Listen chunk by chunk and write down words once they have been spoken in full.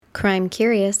Crime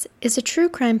Curious is a true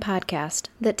crime podcast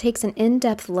that takes an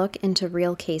in-depth look into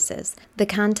real cases. The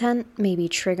content may be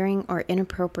triggering or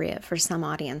inappropriate for some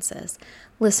audiences.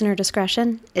 Listener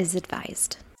discretion is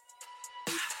advised.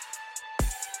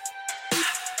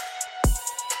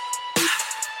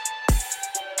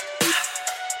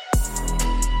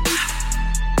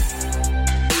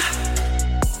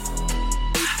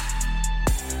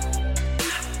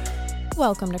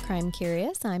 Welcome to Crime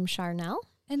Curious. I'm Charnel.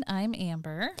 And I'm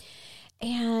Amber.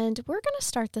 And we're going to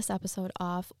start this episode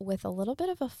off with a little bit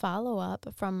of a follow-up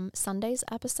from Sunday's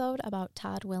episode about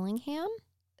Todd Willingham.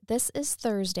 This is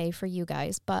Thursday for you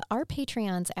guys, but our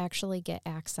Patreons actually get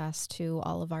access to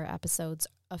all of our episodes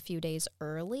a few days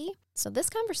early. So this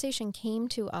conversation came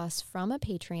to us from a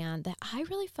Patreon that I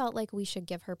really felt like we should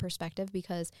give her perspective,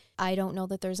 because I don't know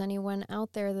that there's anyone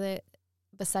out there that,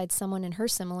 besides someone in her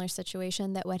similar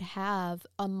situation, that would have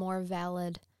a more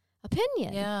valid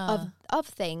opinion of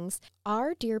things.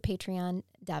 Our dear Patreon,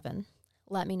 Devin,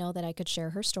 let me know that I could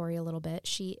share her story a little bit.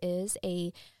 She is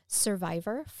a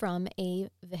survivor from a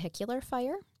vehicular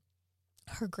fire.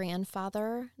 Her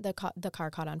grandfather, the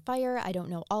car caught on fire. I don't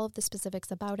know all of the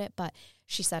specifics about it, but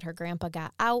she said her grandpa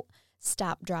got out,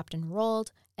 stopped, dropped, and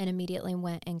rolled, and immediately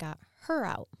went and got her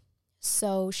out.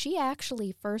 So she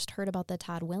actually first heard about the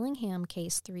Todd Willingham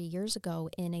case 3 years ago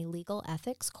in a legal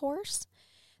ethics course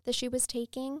that she was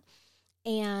taking,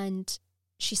 and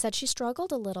she said she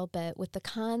struggled a little bit with the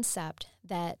concept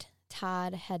that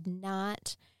Todd had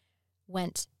not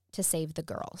went to save the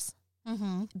girls.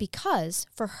 Mm-hmm. Because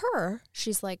for her,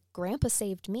 she's like, Grandpa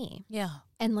saved me. Yeah.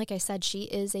 And like I said, she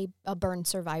is a burn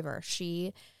survivor.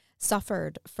 She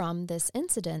suffered from this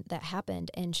incident that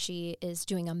happened, and she is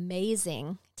doing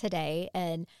amazing today.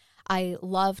 And I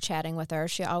love chatting with her.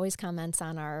 She always comments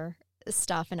on our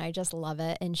stuff, and I just love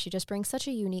it. And she just brings such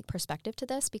a unique perspective to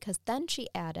this, because then she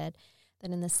added that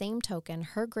in the same token,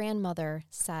 her grandmother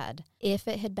said if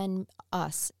it had been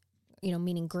us,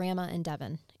 meaning Grandma and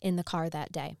Devin, in the car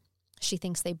that day, she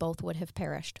thinks they both would have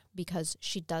perished, because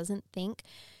she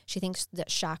thinks that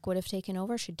shock would have taken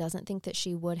over. She doesn't think that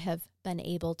she would have been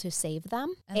able to save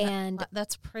them. And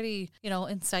that's pretty,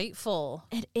 insightful.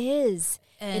 It is.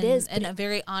 It is. And a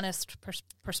very honest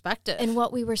perspective. And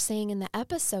what we were saying in the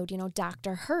episode,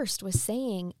 Dr. Hurst was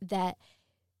saying that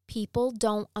people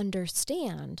don't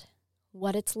understand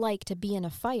what it's like to be in a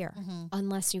fire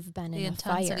unless you've been in a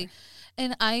fire.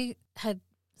 And I had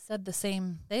said the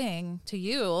same thing to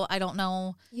you. I don't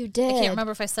know. You did. I can't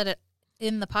remember if I said it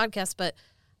in the podcast, but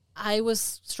I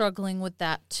was struggling with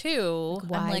that too.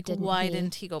 Why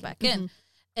didn't he go back in?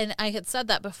 And I had said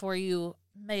that before you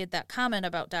made that comment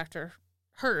about Dr.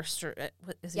 Hurst, or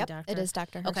is he Dr.? It is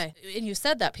Dr. Hurst. Okay. And you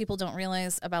said that people don't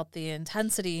realize about the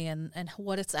intensity and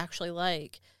what it's actually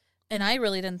like. And I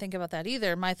really didn't think about that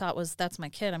either. My thought was, that's my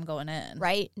kid, I'm going in.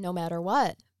 Right, no matter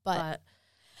what. But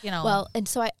well, and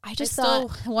so I just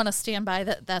still want to stand by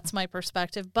that. That's my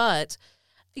perspective, but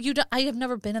I have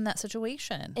never been in that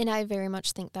situation. And I very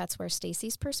much think that's where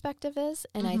Stacy's perspective is.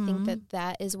 And I think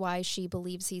that is why she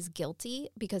believes he's guilty,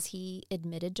 because he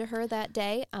admitted to her that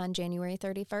day on January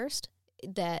 31st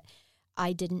that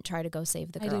I didn't try to go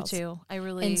save the girls. I do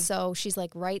too. And so she's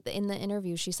like, right in the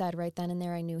interview, she said right then and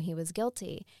there, I knew he was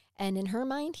guilty. And in her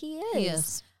mind, he is. He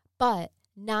is. But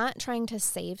not trying to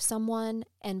save someone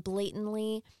and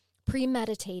blatantly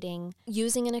premeditating,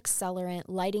 using an accelerant,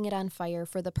 lighting it on fire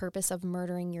for the purpose of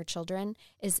murdering your children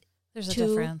There's a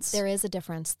difference. There is a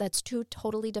difference. That's two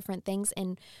totally different things.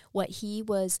 And what he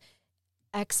was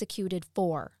executed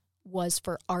for was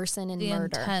for arson and murder.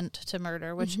 The intent to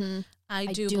murder, which I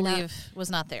do believe was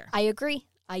not there. I agree.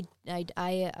 I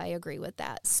agree with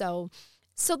that. So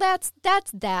that's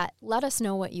that. Let us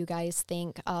know what you guys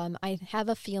think. I have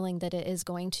a feeling that it is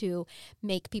going to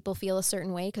make people feel a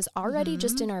certain way, because already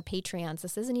just in our Patreons,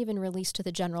 this isn't even released to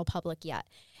the general public yet,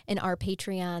 and our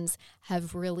Patreons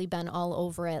have really been all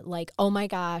over it. Like, oh my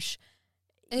gosh,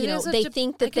 they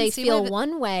think that they feel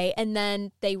one way, and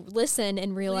then they listen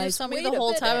and realize. You saw me the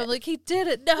whole time. I'm like, he did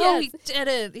it. No, yes. He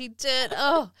didn't. He did.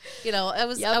 Oh, I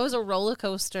was a roller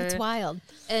coaster. It's wild,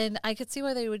 and I could see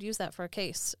why they would use that for a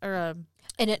case or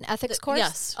in an ethics course?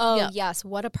 Yes. Oh, yes.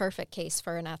 What a perfect case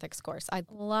for an ethics course.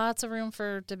 Lots of room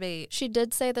for debate. She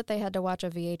did say that they had to watch a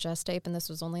VHS tape, and this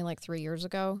was only like 3 years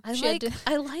ago. I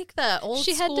like that. Old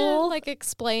she school. Had to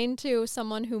explain to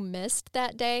someone who missed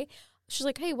that day. She's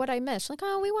like, hey, what'd I miss? She's like,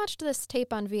 oh, we watched this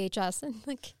tape on VHS. And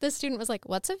the student was like,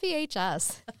 what's a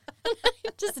VHS? I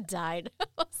just died. I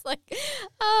was like,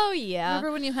 oh, yeah.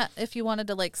 Remember when if you wanted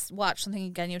to like watch something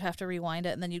again, you'd have to rewind it,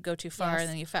 and then you'd go too far, and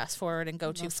then you fast forward and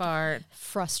go too far.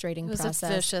 Frustrating process. It was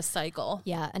a vicious cycle.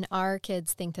 Yeah, and our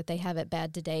kids think that they have it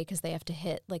bad today because they have to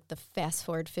hit like the fast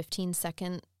forward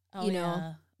 15-second,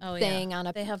 thing on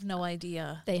a. They have no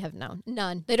idea. They have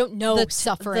none. They don't know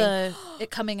suffering.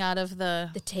 It coming out of the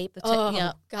tape.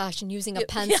 Yeah. Gosh, and using a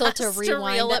pencil to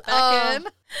rewind reel it back in.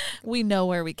 We know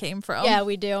where we came from. Yeah,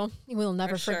 we do. We'll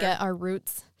never forget our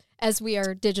roots as we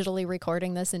are digitally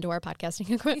recording this into our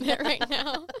podcasting equipment right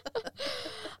now.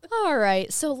 All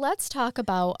right, so let's talk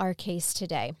about our case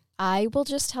today. I will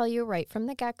just tell you right from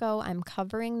the get-go, I'm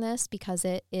covering this because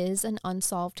it is an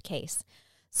unsolved case.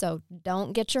 So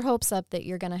don't get your hopes up that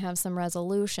you're going to have some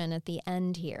resolution at the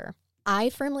end here. I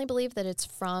firmly believe that it's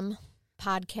from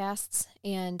podcasts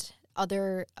and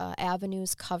other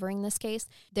avenues covering this case.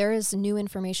 There is new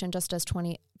information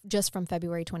just from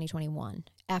February 2021,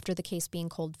 after the case being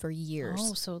cold for years.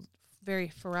 Oh, so very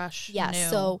fresh. Yes. Yeah,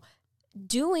 so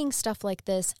doing stuff like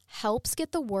this helps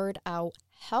get the word out,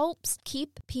 helps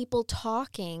keep people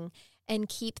talking, and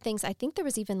keep things. I think there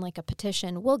was even like a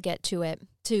petition. We'll get to it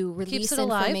to release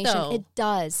information. Alive, it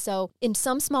does. So in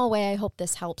some small way, I hope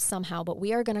this helps somehow. But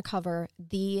we are going to cover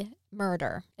the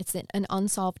murder. It's an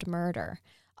unsolved murder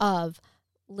of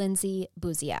Lindsay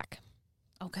Buziak.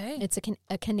 Okay. It's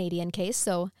a Canadian case.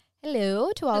 So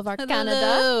hello to all of our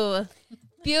Canada.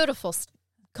 Beautiful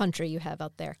country you have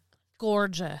out there.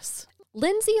 Gorgeous.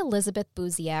 Lindsay Elizabeth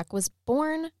Buziak was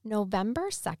born November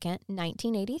 2nd,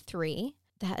 1983.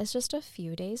 That is just a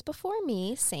few days before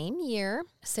me. Same year.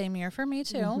 Same year for me,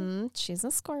 too. Mm-hmm. She's a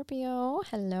Scorpio.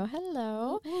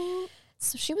 Hello. Mm-hmm.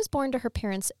 So she was born to her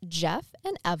parents, Jeff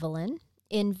and Evelyn,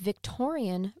 in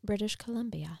Victorian, British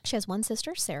Columbia. She has one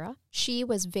sister, Sarah. She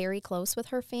was very close with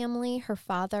her family. Her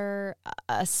father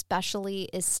especially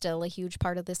is still a huge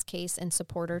part of this case and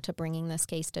supporter to bringing this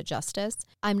case to justice.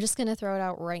 I'm just going to throw it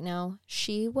out right now.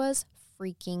 She was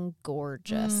freaking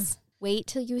gorgeous. Wait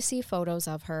till you see photos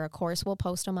of her. Of course, we'll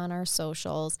post them on our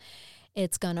socials.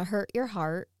 It's going to hurt your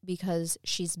heart because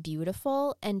she's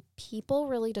beautiful, and people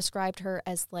really described her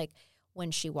as like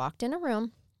when she walked in a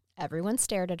room, everyone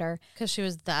stared at her. Because she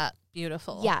was that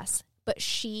beautiful. Yes, but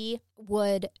she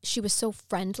was so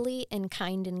friendly and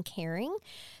kind and caring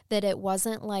that it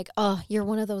wasn't like, oh, you're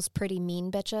one of those pretty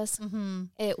mean bitches. Mm-hmm.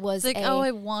 It was like, oh,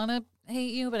 I want to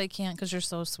hate you, but I can't because you're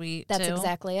so sweet. That's too.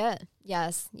 Exactly it.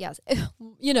 Yes.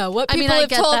 You know what people have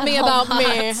told me about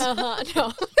me.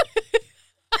 No.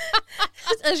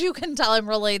 As you can tell, I'm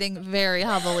relating very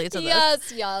heavily to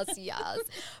this. Yes.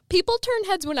 People turn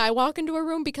heads when I walk into a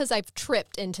room because I've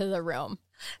tripped into the room.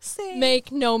 Same.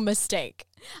 Make no mistake.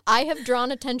 I have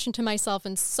drawn attention to myself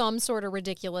in some sort of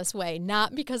ridiculous way,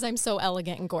 not because I'm so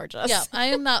elegant and gorgeous. Yeah, I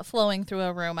am not flowing through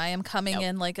a room. I am coming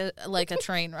in like a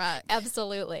train wreck.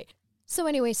 Absolutely. So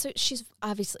anyway, she's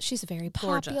very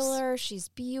popular. Gorgeous. She's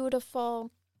beautiful,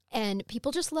 and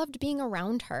people just loved being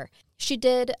around her. She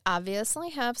did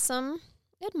obviously have some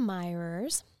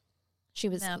admirers. She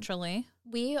was naturally.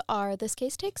 This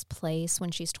case takes place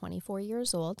when she's 24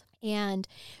 years old, and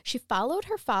she followed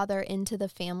her father into the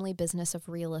family business of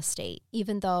real estate,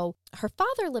 even though her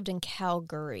father lived in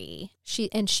Calgary,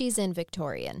 she's in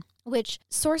Victorian, which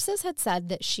sources had said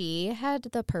that she had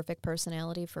the perfect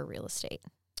personality for real estate.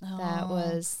 Oh. That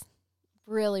was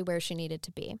really where she needed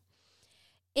to be.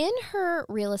 In her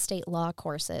real estate law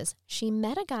courses, she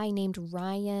met a guy named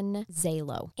Ryan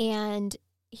Zalo, and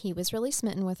he was really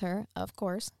smitten with her, of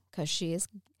course, because she's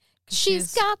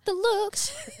got the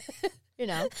looks, you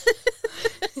know.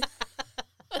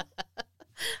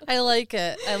 I like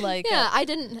it. Yeah, I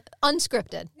didn't,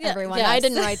 unscripted, everyone. Yes. I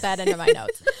didn't write that into my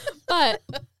notes. But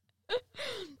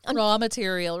raw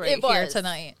material here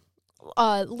tonight.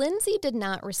 Lindsay did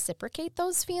not reciprocate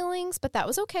those feelings, but that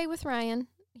was okay with Ryan.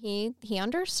 He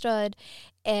understood,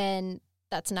 and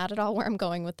that's not at all where I'm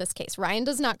going with this case. Ryan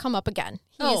does not come up again.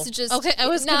 He's just okay. I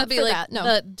was going to be like, that. No.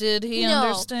 But did he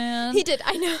understand? He did.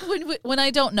 I know. When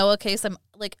I don't know a case, I'm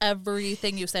like,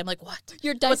 everything you say, I'm like, what?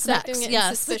 You're dissecting it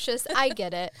and suspicious. I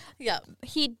get it. Yeah.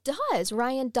 He does.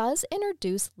 Ryan does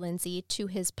introduce Lindsay to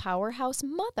his powerhouse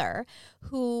mother,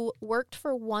 who worked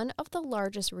for one of the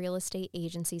largest real estate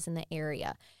agencies in the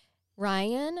area.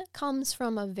 Ryan comes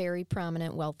from a very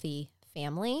prominent, wealthy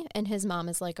family, and his mom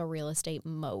is like a real estate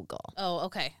mogul. Oh,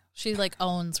 okay. She like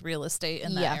owns real estate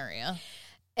in that area.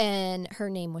 And her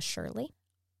name was Shirley.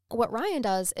 What Ryan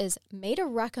does is made a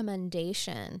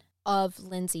recommendation of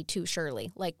Lindsay to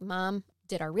Shirley. Like, Mom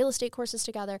did our real estate courses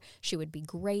together. She would be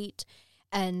great.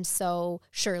 And so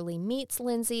Shirley meets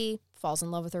Lindsay, falls in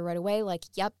love with her right away. Like,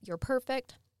 yep, you're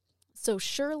perfect. So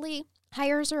Shirley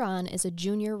hires her on as a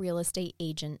junior real estate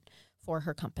agent for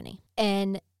her company.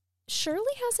 And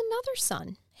Shirley has another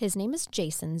son. His name is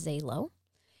Jason Zalo.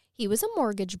 He was a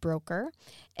mortgage broker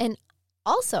and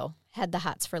also had the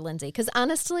hots for Lindsay. Because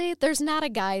honestly, there's not a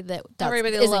guy that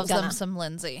everybody loves them some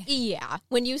Lindsay. Yeah.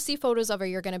 When you see photos of her,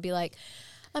 you're going to be like,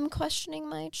 I'm questioning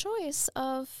my choice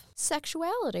of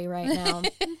sexuality right now.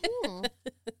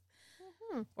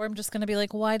 Or I'm just going to be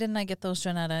like, why didn't I get those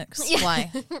genetics? Yeah.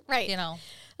 Why? Right. You know.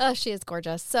 Oh, she is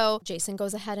gorgeous. So Jason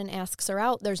goes ahead and asks her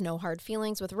out. There's no hard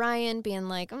feelings with Ryan being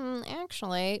like,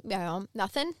 actually,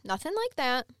 nothing like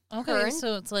that. Okay,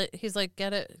 so it's like, he's like,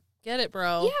 get it,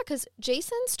 bro. Yeah, because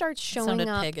Jason starts showing up.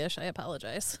 Sounded piggish. I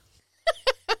apologize.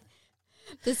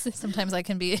 Sometimes I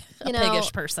can be a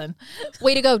piggish person.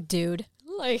 Way to go, dude.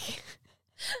 Like,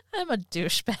 I'm a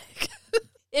douchebag.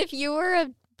 If you were a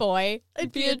boy,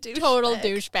 I'd be a total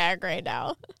douchebag right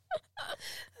now.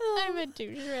 I'm a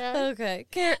douchebag. Okay,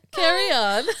 carry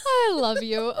on. I love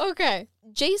you. Okay.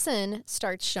 Jason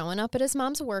starts showing up at his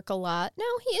mom's work a lot. Now,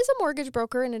 he is a mortgage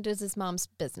broker, and it is his mom's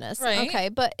business. Right. Okay,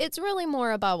 but it's really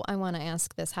more about, I want to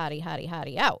ask this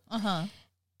hottie out. Uh-huh.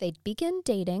 They begin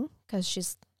dating because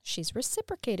she's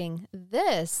reciprocating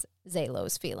this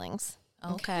Zalo's feelings.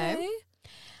 Okay.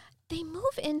 They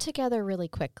move in together really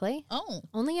quickly. Oh.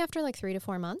 Only after like 3 to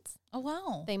 4 months. Oh,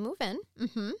 wow. They move in.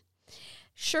 Mm-hmm.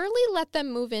 Shirley let them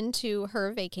move into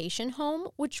her vacation home,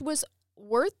 which was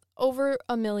worth over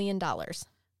 $1 million.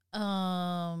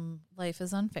 Life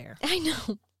is unfair. I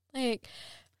know. Like,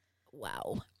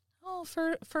 wow. Oh,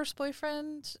 for first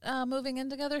boyfriend moving in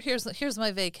together? Here's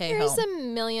my vacay home. Here's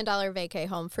 $1 million vacay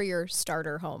home for your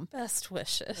starter home. Best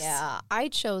wishes. Yeah, I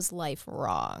chose life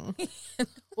wrong.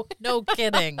 No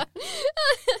kidding.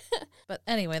 But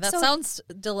anyway, that sounds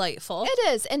delightful.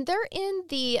 It is. And they're in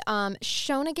the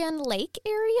Shawnigan Lake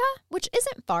area, which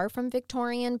isn't far from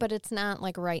Victorian, but it's not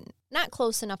like not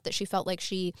close enough that she felt like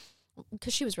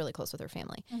because she was really close with her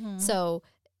family. Mm-hmm. So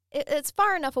it's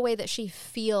far enough away that she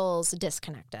feels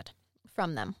disconnected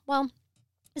from them. Well,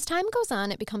 as time goes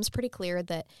on, it becomes pretty clear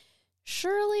that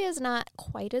Shirley is not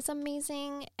quite as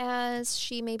amazing as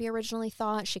she maybe originally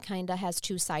thought. She kind of has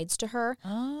two sides to her.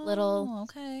 Oh, little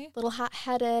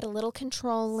hot-headed, a little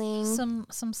controlling.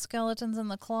 Some skeletons in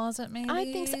the closet, maybe?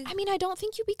 I think so. I mean, I don't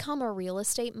think you become a real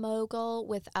estate mogul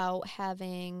without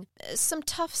having some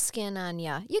tough skin on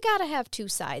you. You got to have two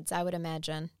sides, I would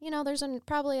imagine. You know, there's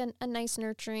probably a nice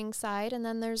nurturing side, and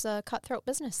then there's a cutthroat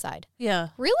business side. Yeah.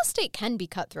 Real estate can be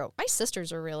cutthroat. My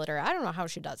sister's a realtor. I don't know how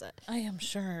she does it. I am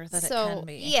sure that it can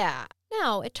be. Yeah.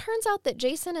 Now, it turns out that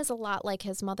Jason is a lot like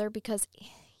his mother because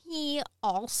he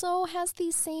also has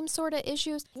these same sort of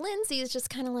issues. Lindsay is just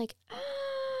kind of like,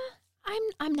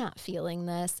 I'm not feeling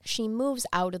this. She moves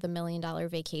out of the $1 million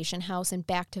vacation house and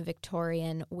back to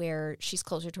Victorian where she's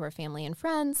closer to her family and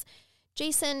friends.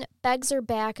 Jason begs her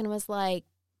back and was like,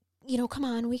 come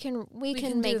on, we can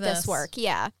make this work.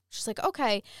 Yeah. She's like,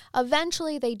 okay.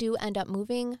 Eventually, they do end up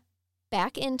moving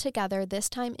back in together, this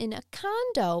time in a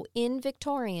condo in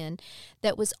Victorian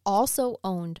that was also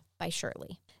owned by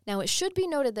Shirley. Now, it should be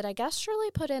noted that I guess Shirley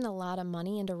put in a lot of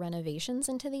money into renovations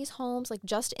into these homes. Like,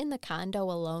 just in the condo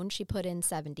alone, she put in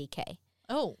 $70K.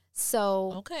 Oh.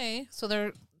 So. Okay.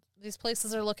 So these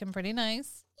places are looking pretty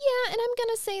nice. Yeah, and I'm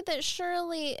going to say that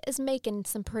Shirley is making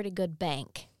some pretty good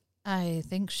bank. I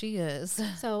think she is.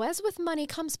 So, as with money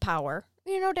comes power.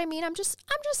 You know what I mean? I'm just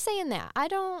saying that. I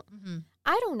don't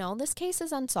know. This case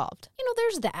is unsolved.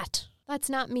 There's that. That's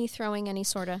not me throwing any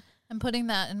sort of. I'm putting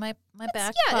that in my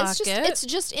back pocket. It's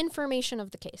just information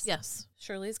of the case. Yes.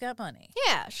 Shirley's got money.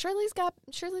 Yeah, Shirley's got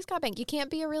bank. You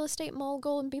can't be a real estate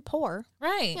mogul and be poor.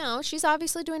 Right. She's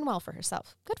obviously doing well for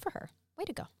herself. Good for her. Way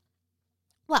to go.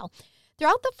 Well,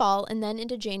 throughout the fall and then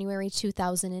into January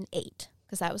 2008,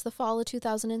 because that was the fall of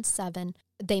 2007,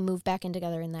 they moved back in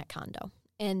together in that condo.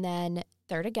 And then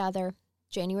they're together,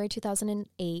 January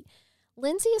 2008.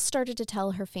 Lindsay has started to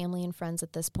tell her family and friends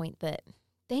at this point that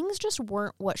things just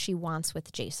weren't what she wants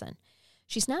with Jason.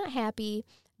 She's not happy.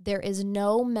 There is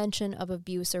no mention of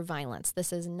abuse or violence.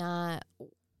 This is not...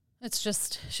 It's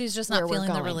just, she's just not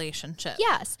feeling the relationship.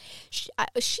 Yes. She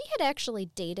had actually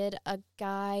dated a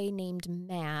guy named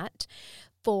Matt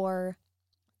for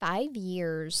 5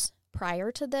 years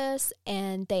prior to this,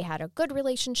 and they had a good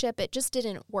relationship. It just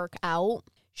didn't work out.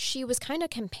 She was kind of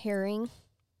comparing,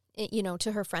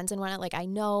 to her friends and whatnot. Like, I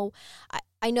know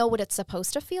what it's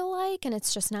supposed to feel like, and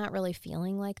it's just not really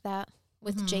feeling like that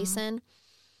with Jason.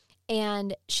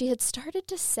 And she had started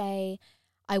to say,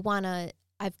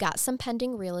 I've got some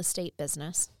pending real estate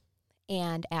business,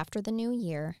 and after the new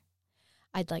year,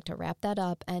 I'd like to wrap that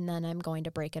up, and then I'm going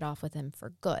to break it off with him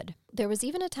for good. There was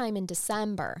even a time in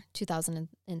December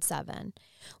 2007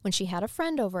 when she had a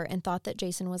friend over and thought that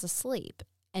Jason was asleep.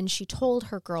 And she told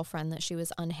her girlfriend that she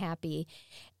was unhappy,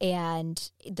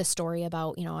 and the story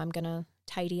about, I'm going to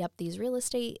tidy up these real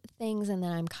estate things and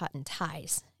then I'm cutting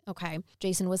ties. Okay.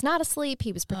 Jason was not asleep.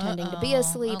 He was pretending to be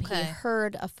asleep. Okay. He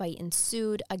heard a fight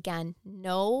ensued. Again,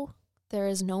 there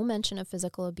is no mention of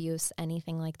physical abuse,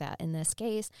 anything like that in this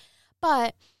case.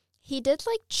 But he did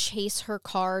chase her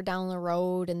car down the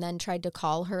road and then tried to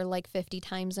call her 50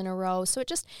 times in a row. So it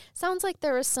just sounds like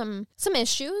there was some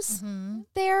issues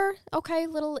there. Okay,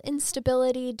 little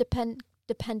instability,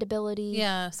 dependability.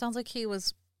 Yeah, sounds like he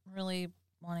was really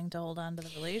wanting to hold on to the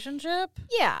relationship.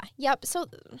 Yeah, yep. So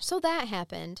that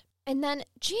happened. And then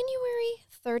January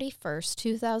 31st,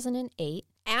 2008,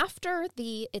 after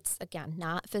it's again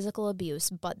not physical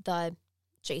abuse, but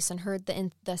Jason heard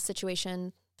the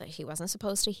situation that he wasn't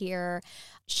supposed to hear.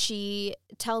 She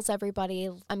tells everybody,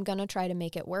 I'm going to try to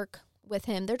make it work with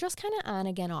him. They're just kind of on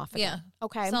again, off again. Yeah.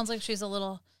 Okay. Sounds like she's a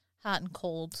little hot and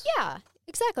cold. Yeah,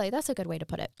 exactly. That's a good way to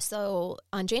put it. So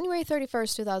on January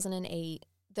 31st, 2008,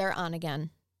 they're on again.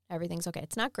 Everything's okay.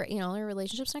 It's not great. Their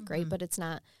relationship's not great, but it's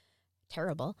not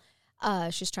terrible.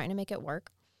 She's trying to make it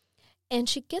work. And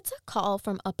she gets a call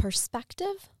from a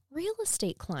prospective real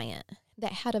estate client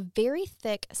that had a very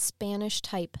thick Spanish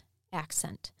type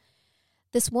accent.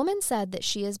 This woman said that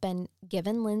she has been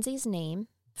given Lindsay's name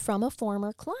from a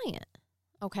former client.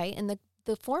 Okay, and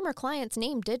the former client's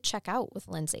name did check out with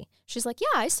Lindsay. She's like,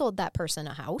 yeah, I sold that person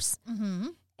a house. Mm-hmm.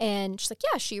 And she's like,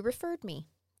 yeah, she referred me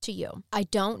to you. I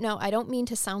don't know. I don't mean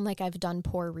to sound like I've done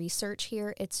poor research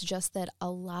here. It's just that a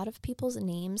lot of people's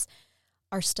names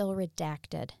are still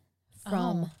redacted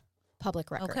from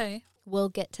public record. Okay. We'll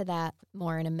get to that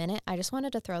more in a minute. I just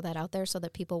wanted to throw that out there so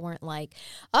that people weren't like,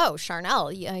 oh, Charnel,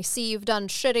 I see you've done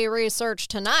shitty research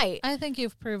tonight. I think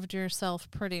you've proved yourself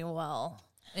pretty well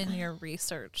in your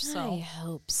research. So I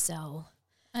hope so.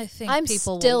 I think I'm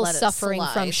people still will let suffering it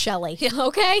slide. from Shelley.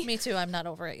 Okay? Me too. I'm not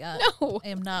over it yet. No. I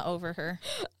am not over her.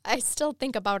 I still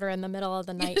think about her in the middle of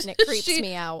the night and it creeps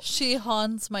me out. She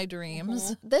haunts my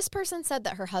dreams. Mm-hmm. This person said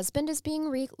that her husband is being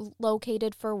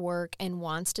relocated for work and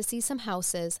wants to see some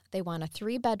houses. They want a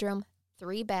 3-bedroom,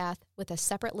 3-bath with a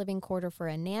separate living quarter for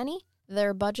a nanny.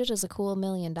 Their budget is a cool $1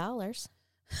 million.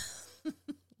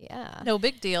 Yeah. No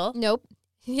big deal. Nope.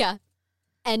 Yeah.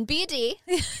 NBD.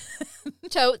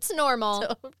 Totes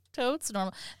normal. Totes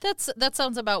normal. That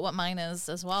sounds about what mine is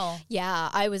as well. Yeah,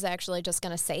 I was actually just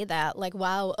going to say that.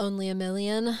 Wow, only $1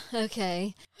 million?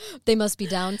 Okay. They must be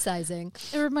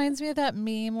downsizing. It reminds me of that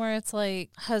meme where it's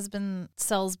husband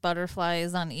sells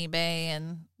butterflies on eBay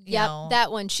and you know,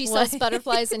 that one. She sells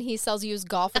butterflies and he sells used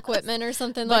golf equipment or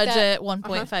something like that. Budget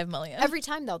 $1.5 million. Every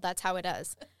time, though, that's how it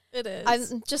is. It is.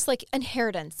 I'm just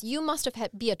inheritance. You must have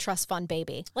be a trust fund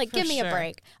baby. Give me a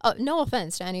break. No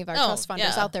offense to any of our trust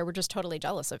funders out there. We're just totally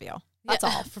jealous of you. That's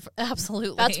all.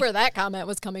 Absolutely. That's where that comment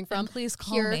was coming from. And please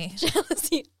call Pure me.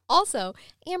 Jealousy. Also,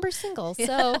 Amber's single,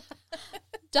 so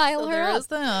dial her up.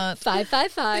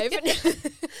 555.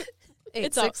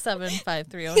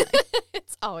 867-5309.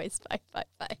 It's always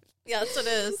 555. Yes, it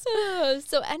is.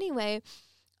 So anyway,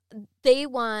 they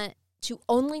want to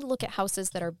only look at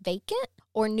houses that are vacant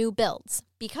or new builds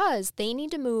because they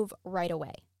need to move right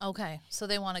away. Okay, so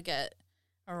they want to get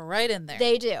right in there.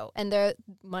 They do, and their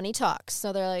money talks.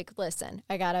 So they're like, listen,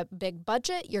 I got a big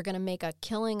budget. You're going to make a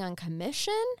killing on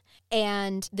commission,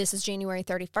 and this is January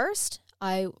 31st.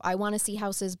 I want to see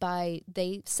houses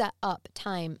they set up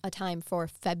a time for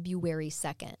February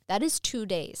 2nd. That is 2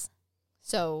 days.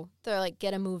 So they're like,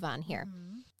 get a move on here.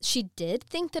 Mm-hmm. She did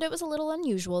think that it was a little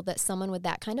unusual that someone with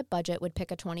that kind of budget would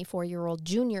pick a 24-year-old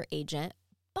junior agent,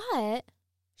 but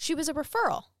she was a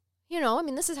referral.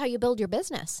 This is how you build your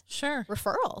business. Sure.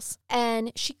 Referrals.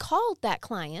 And she called that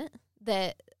client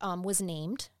that was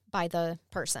named by the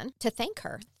person to thank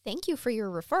her. Thank you for your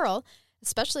referral,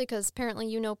 especially because apparently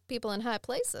people in high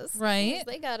places. Right.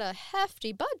 They got a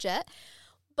hefty budget,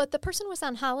 but the person was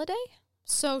on holiday.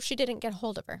 So she didn't get a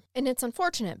hold of her. And it's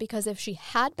unfortunate because if she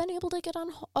had been able to get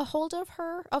on a hold of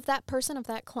her, of that person, of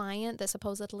that client that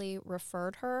supposedly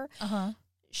referred her,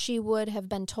 she would have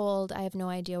been told, I have no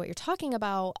idea what you're talking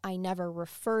about. I never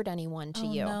referred anyone to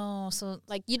you. No. So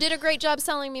you did a great job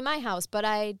selling me my house, but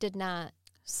I did not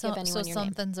give anyone your name. So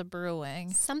something's a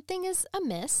brewing. Something is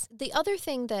amiss. The other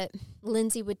thing that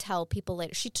Lindsay would tell people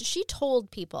later, she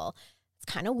told people,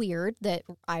 it's kind of weird that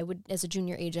I would, as a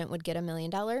junior agent, would get $1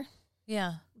 million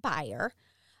buyer.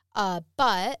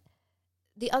 But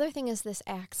the other thing is this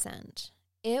accent.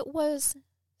 It was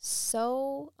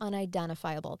so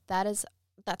unidentifiable. That is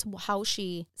That's how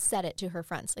she said it to her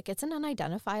friends. Like, it's an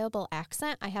unidentifiable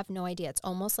accent. I have no idea. It's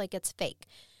almost like it's fake.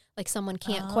 Like someone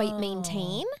can't quite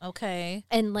maintain. Okay.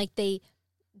 And like they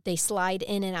slide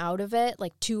in and out of it,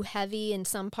 like too heavy in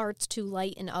some parts, too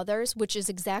light in others, which is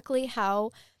exactly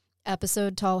how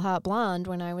episode Tall Hot Blonde,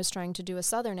 when I was trying to do a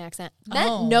Southern accent,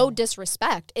 meant no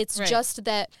disrespect. It's just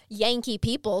that Yankee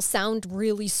people sound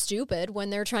really stupid when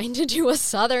they're trying to do a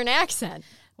Southern accent.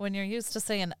 When you're used to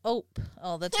saying "ope"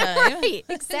 all the time. Right,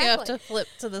 exactly. You have to flip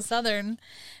to the Southern.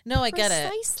 No, I get it.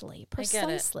 Precisely. I get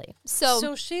it.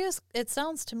 So she is, it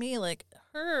sounds to me like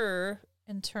her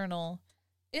internal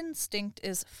instinct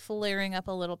is flaring up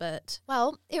a little bit.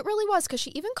 Well, it really was, because she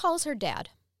even calls her dad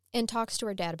and talks to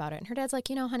her dad about it. And her dad's like,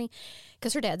 honey,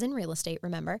 because her dad's in real estate,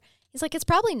 remember? He's like, it's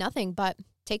probably nothing, but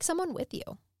take someone with you.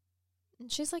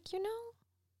 And she's like,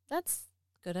 that's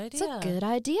good idea. It's a good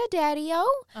idea, Daddy-o.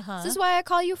 This is why I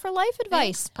call you for life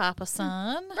advice. Thanks, Papa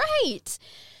Son. Right.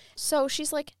 So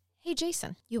she's like, hey,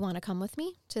 Jason, you want to come with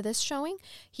me to this showing?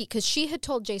 Because she had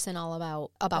told Jason all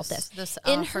about this.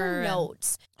 In her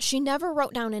notes, she never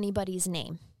wrote down anybody's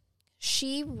name.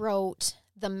 She wrote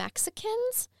the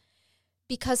Mexicans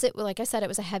because, like I said, it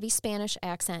was a heavy Spanish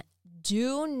accent.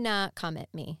 Do not come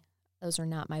at me. Those are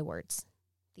not my words.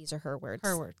 These are her words.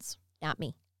 Her words. Not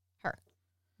me. Her.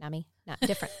 Not me. Not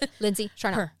different. Lindsay,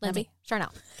 Charnel. Her, Lindsay,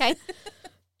 Charnel. Okay?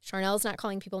 Charnel's not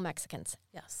calling people Mexicans.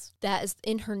 Yes. That is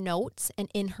in her notes and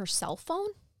in her cell phone.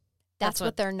 That's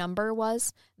what their number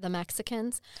was, the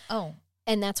Mexicans. Oh.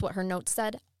 And that's what her notes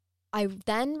said. I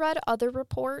then read other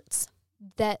reports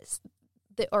that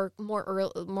are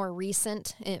more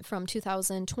recent from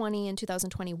 2020 and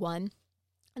 2021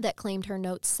 that claimed her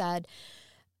notes said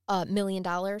 $1 million,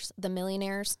 the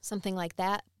millionaires, something like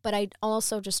that. But I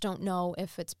also just don't know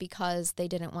if it's because they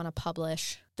didn't want to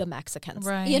publish the Mexicans.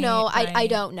 Right, I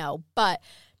don't know. But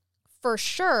for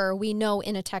sure, we know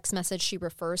in a text message she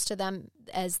refers to them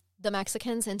as the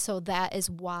Mexicans. And so that is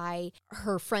why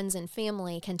her friends and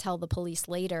family can tell the police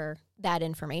later that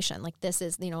information. Like, this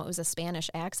is, it was a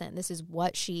Spanish accent. This is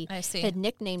what she had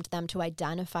nicknamed them to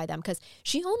identify them, because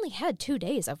she only had 2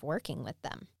 days of working with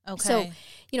them. Okay.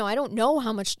 So, I don't know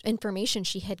how much information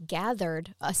she had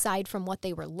gathered aside from what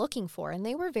they were looking for. And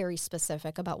they were very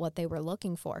specific about what they were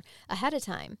looking for ahead of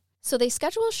time. So they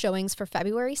scheduled showings for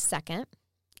February 2nd.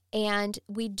 And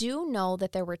we do know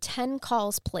that there were 10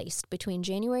 calls placed between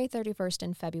January 31st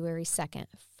and February 2nd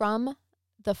from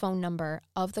the phone number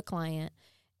of the client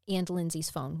and Lindsay's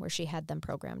phone where she had them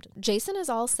programmed. Jason is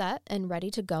all set and ready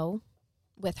to go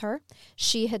with her.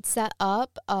 She had set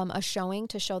up a showing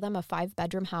to show them a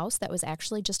 5-bedroom house that was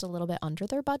actually just a little bit under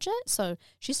their budget. So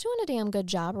she's doing a damn good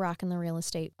job rocking the real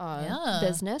estate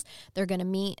business. They're going to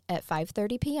meet at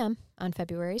 5:30 p.m. on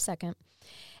February 2nd.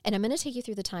 And I'm going to take you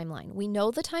through the timeline. We know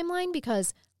the timeline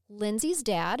because Lindsay's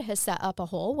dad has set up a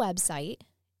whole website.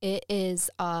 It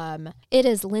is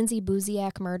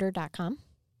lindsaybuziakmurder.com.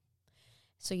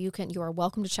 So you are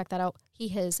welcome to check that out. He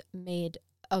has made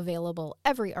available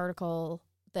every article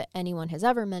that anyone has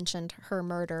ever mentioned her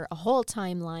murder, a whole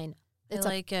timeline. It's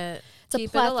it. It's Keep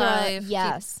a plethora. It alive.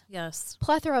 Yes. Yes.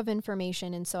 Plethora of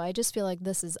information. And so I just feel like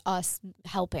this is us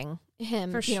helping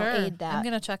him aid that. I'm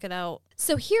going to check it out.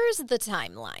 So here's the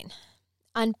timeline.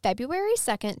 On February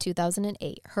 2nd,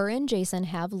 2008, her and Jason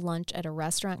have lunch at a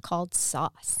restaurant called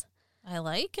Sauce. I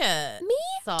like it. Me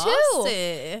Saucy. too.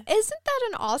 Isn't that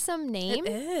an awesome name?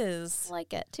 It is. I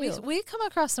like it too. We come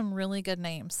across some really good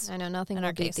names. I know nothing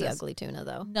will beat the ugly tuna,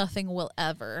 though. Nothing will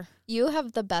ever. You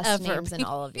have the best names in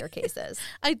all of your cases.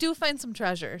 I do find some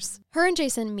treasures. Her and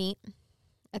Jason meet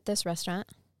at this restaurant.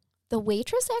 The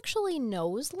waitress actually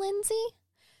knows Lindsay.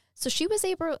 So she was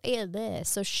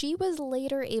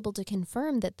later able to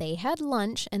confirm that they had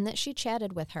lunch and that she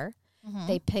chatted with her. Mm-hmm.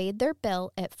 They paid their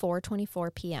bill at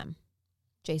 4:24 p.m.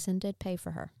 Jason did pay for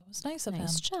her. It was nice of him.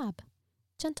 Nice job.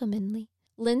 Gentlemanly.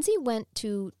 Lindsay went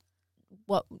to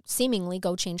what seemingly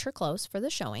go change her clothes for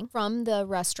the showing from the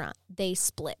restaurant. They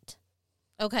split.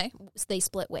 Okay. They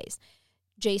split ways.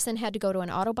 Jason had to go to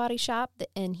an auto body shop,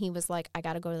 and he was like, I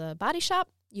got to go to the body shop.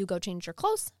 You go change your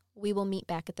clothes. We will meet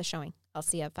back at the showing. I'll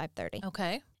see you at 5:30.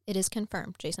 Okay. It is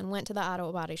confirmed. Jason went to the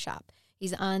auto body shop.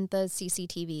 He's on the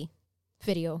CCTV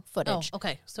video footage. Oh,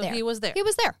 okay. So he was there. He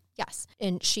was there, yes.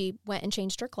 And she went and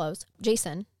changed her clothes.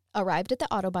 Jason arrived at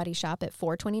the auto body shop at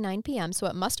 4:29 p.m., so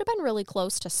it must have been really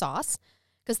close to Sauce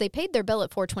because they paid their bill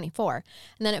at 4:24.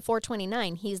 And then at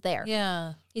 4:29, he's there.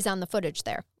 Yeah. He's on the footage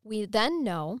there. We then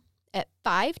know at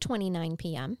 5:29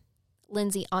 p.m.,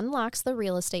 Lindsay unlocks the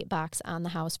real estate box on the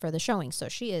house for the showing, so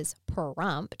she is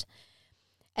prompt.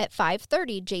 At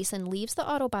 5:30, Jason leaves the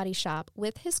auto body shop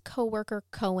with his coworker,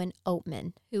 Cohen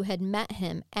Oatman, who had met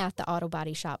him at the auto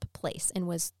body shop place and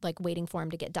was like waiting for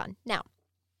him to get done. Now,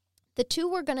 the two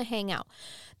were going to hang out.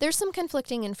 There's some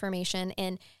conflicting information,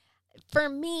 and for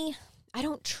me, I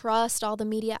don't trust all the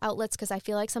media outlets because I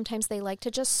feel like sometimes they like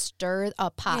to just stir a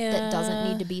pot that doesn't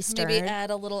need to be stirred. Maybe add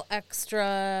a little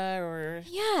extra or...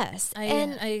 Yes.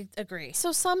 I agree.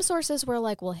 So some sources were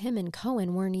like, well, him and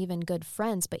Cohen weren't even good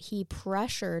friends, but he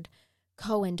pressured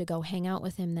Cohen to go hang out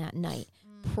with him that night,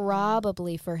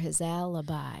 probably for his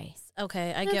alibi.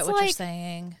 Okay, I get what you're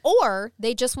saying. Or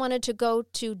they just wanted to go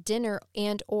to dinner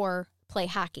and or play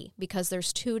hockey because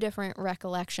there's two different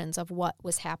recollections of what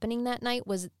was happening that night.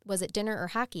 Was it dinner or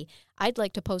hockey? I'd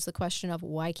like to pose the question of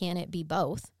why can't it be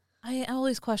both? I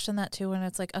always question that too when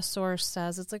it's like a source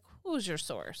says, it's like, who's your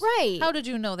source? Right. How did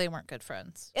you know they weren't good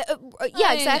friends?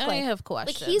 Yeah, exactly. I have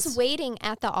questions. Like he's waiting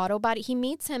at the auto body. He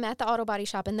meets him at the auto body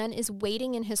shop and then is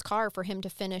waiting in his car for him to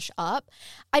finish up.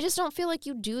 I just don't feel like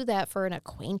you do that for an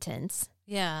acquaintance.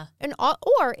 Yeah. And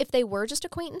or if they were just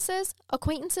acquaintances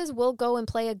will go and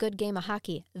play a good game of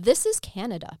hockey. This is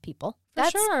Canada, people.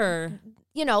 For sure.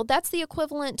 You know, that's the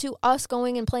equivalent to us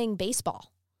going and playing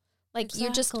baseball. Like, exactly.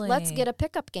 You just, let's get a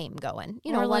pickup game going,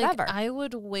 you know, whatever. I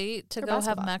would wait to go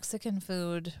have Mexican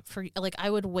food for, like, I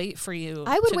would wait for you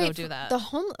to go do that.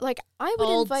 I would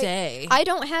all invite, day. I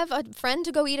don't have a friend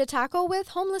to go eat a taco with.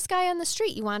 Homeless guy on the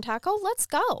street. You want a taco? Let's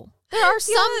go. There are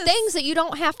some things that you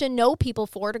don't have to know people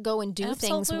for to go and do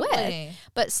things with.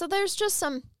 But so there's just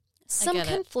some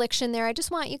confliction there. I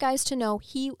just want you guys to know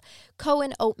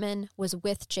Cohen Oatman was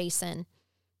with Jason,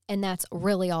 and that's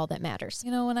really all that matters.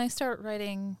 You know, when I start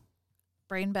writing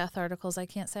brain bath articles, I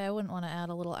can't say I wouldn't want to add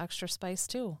a little extra spice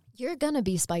too. You're going to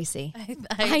be spicy.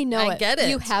 I know it. I get it.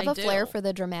 You have a flair for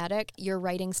the dramatic. Your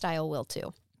writing style will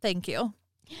too. Thank you.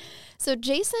 So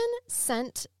Jason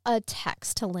sent a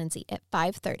text to Lindsay at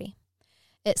 5:30.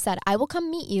 It said, I will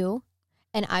come meet you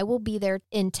and I will be there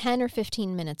in 10 or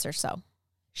 15 minutes or so.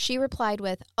 She replied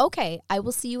with, okay, I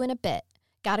will see you in a bit.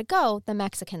 Gotta go. The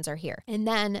Mexicans are here. And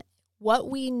then what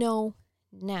we know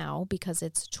now, because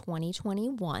it's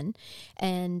 2021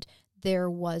 and there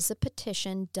was a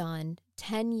petition done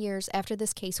 10 years after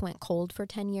this case went cold for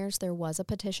 10 years, there was a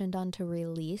petition done to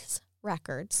release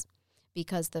records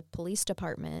because the police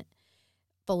department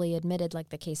fully admitted like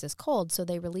the case is cold. So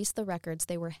they released the records.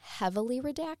 They were heavily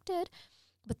redacted,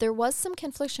 but there was some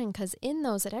confliction because in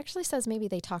those it actually says maybe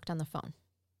they talked on the phone.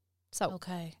 So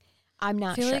okay, I'm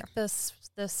not sure. I feel like this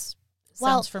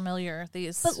sounds familiar.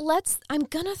 But I'm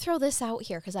going to throw this out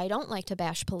here because I don't like to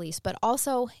bash police, but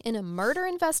also in a murder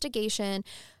investigation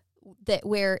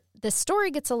where the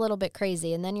story gets a little bit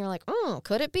crazy and then you're like,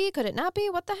 could it be? Could it not be?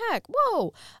 What the heck?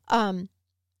 Whoa.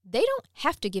 They don't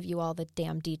have to give you all the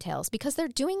damn details because they're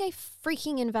doing a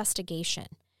freaking investigation.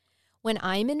 When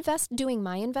I'm doing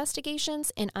my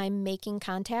investigations and I'm making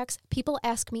contacts, people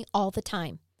ask me all the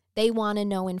time. They want to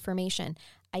know information.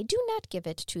 I do not give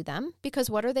it to them because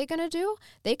what are they going to do?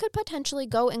 They could potentially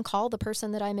go and call the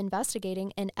person that I'm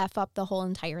investigating and F up the whole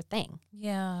entire thing.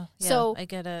 Yeah. So I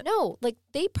get it. No, like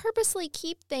they purposely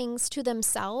keep things to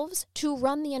themselves to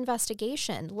run the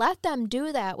investigation. Let them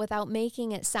do that without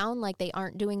making it sound like they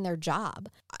aren't doing their job.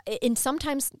 And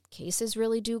sometimes cases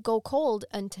really do go cold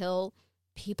until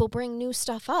people bring new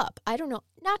stuff up. I don't know.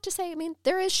 Not to say,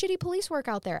 there is shitty police work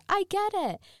out there. I get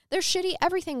it. There's shitty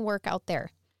everything work out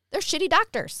there. There's shitty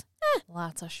doctors.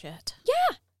 Lots of shit.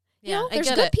 Yeah. You know,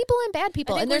 there's good people and bad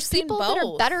people. And there's people that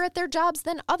are better at their jobs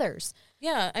than others.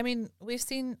 Yeah. We've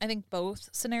seen, I think, both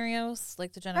scenarios,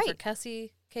 like the Jennifer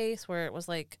Kesse case where it was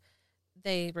like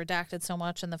they redacted so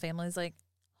much and the family's like,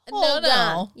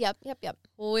 no. Yep.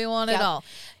 Well, we want it all.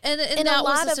 And that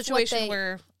was a situation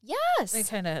where they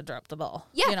kind of dropped the ball.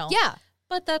 Yeah, you know? Yeah.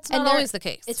 But that's not always the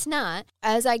case. It's not.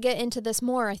 As I get into this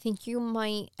more, I think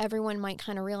everyone might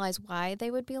kind of realize why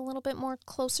they would be a little bit more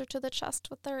closer to the chest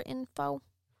with their info.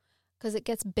 Because it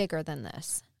gets bigger than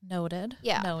this. Noted.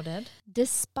 Yeah. Noted.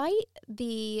 Despite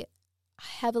the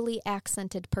heavily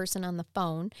accented person on the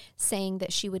phone saying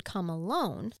that she would come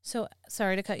alone. So,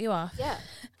 sorry to cut you off. Yeah.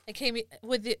 I came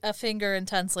with a finger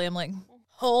intensely. I'm like,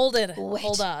 hold it. Wait.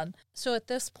 Hold on. So at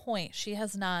this point, she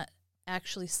has not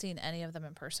actually seen any of them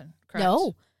in person, correct?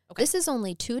 No. Okay. This is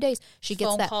only 2 days. She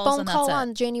gets that phone call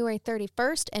on January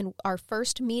 31st, and our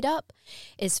first meetup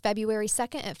is February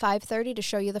 2nd at 5:30 to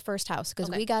show you the first house because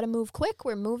we got to move quick.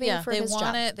 We're moving for his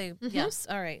job. Yeah, they want it. Yes.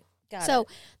 All right. Got it. So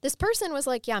this person was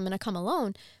like, yeah, I'm going to come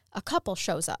alone. A couple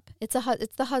shows up. It's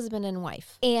the husband and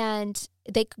wife. And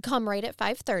they come right at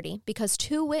 5:30 because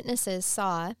 2 witnesses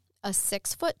saw a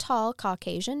 6-foot tall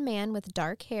Caucasian man with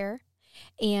dark hair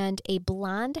and a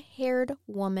blonde-haired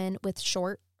woman with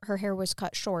her hair was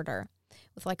cut shorter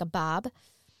with like a bob.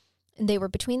 And they were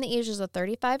between the ages of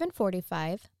 35 and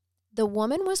 45. The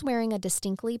woman was wearing a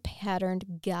distinctly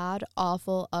patterned,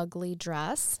 god-awful, ugly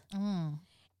dress.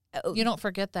 You don't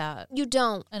forget that. You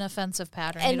don't. An offensive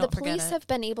pattern. And you don't the police have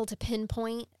been able to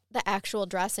pinpoint the actual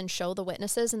dress and show the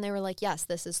witnesses, and they were like, yes,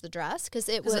 this is the dress. Because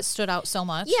it stood out so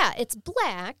much. Yeah, it's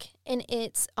black, and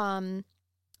it's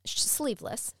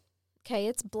sleeveless. Okay,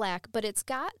 it's black, but it's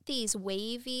got these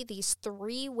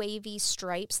 3 wavy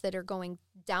stripes that are going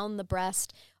down the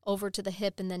breast, over to the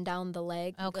hip, and then down the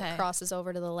leg. Okay. That crosses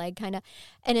over to the leg, kind of.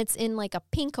 And it's in like a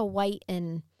pink, a white,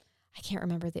 and I can't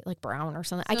remember, like brown or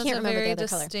something. So I can't remember the other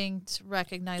color. Distinct,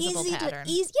 recognizable pattern.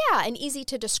 And easy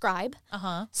to describe.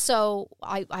 Uh-huh. So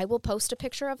I will post a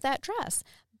picture of that dress.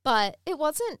 But it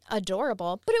wasn't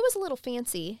adorable, but it was a little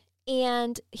fancy.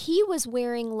 And he was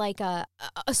wearing like a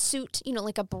suit,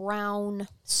 like a brown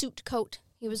suit coat.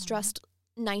 He was dressed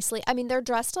nicely. I mean, they're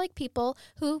dressed like people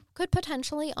who could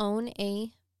potentially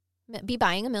be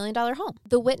buying $1 million home.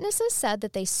 The witnesses said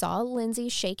that they saw Lindsay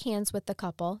shake hands with the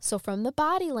couple. So from the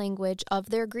body language of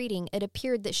their greeting, it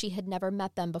appeared that she had never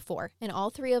met them before. And all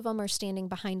 3 of them are standing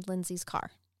behind Lindsay's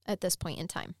car at this point in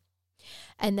time.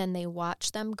 And then they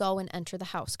watched them go and enter the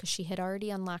house because she had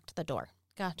already unlocked the door.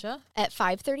 Gotcha. At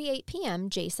 5:38 p.m.,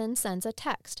 Jason sends a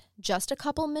text just a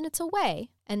couple minutes away,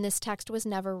 and this text was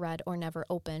never read or never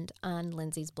opened on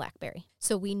Lindsay's BlackBerry.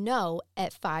 So we know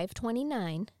at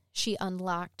 5:29, she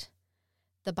unlocked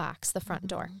the box, the front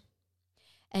door.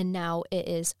 And now it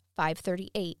is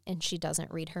 5:38, and she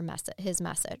doesn't read his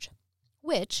message,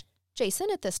 which Jason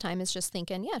at this time is just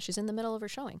thinking, yeah, she's in the middle of her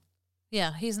showing.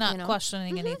 Yeah, he's not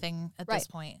questioning anything at this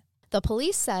point. The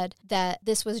police said that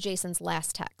this was Jason's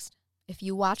last text. If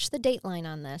you watch the dateline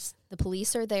on this, the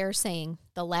police are there saying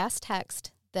the last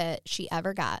text that she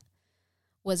ever got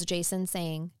was Jason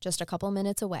saying just a couple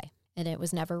minutes away, and it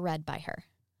was never read by her.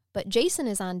 But Jason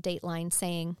is on dateline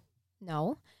saying,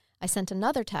 no, I sent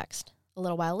another text a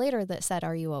little while later that said,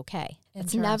 are you okay?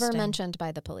 It's never mentioned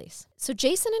by the police. So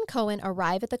Jason and Cohen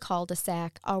arrive at the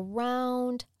cul-de-sac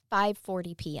around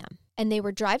 5:40 p.m. And as they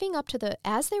were driving up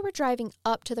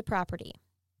to the property,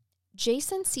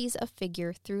 Jason sees a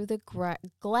figure through the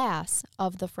glass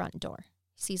of the front door.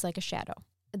 He sees like a shadow.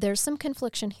 There's some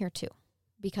confliction here too,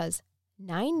 because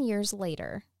 9 years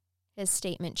later, his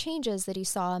statement changes that he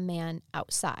saw a man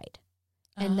outside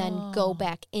and then go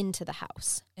back into the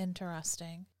house.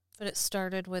 Interesting. But it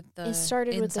started with the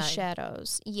with the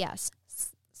shadows. Yes.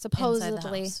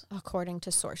 Supposedly, according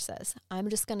to sources. I'm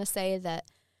just going to say that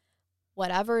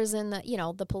whatever is in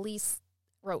the police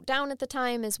wrote down at the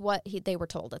time is what they were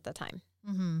told at the time.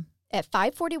 Mm-hmm. At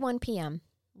 5:41 p.m.,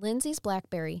 Lindsay's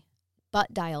BlackBerry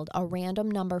butt dialed a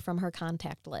random number from her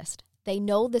contact list. They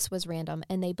know this was random,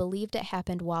 and they believed it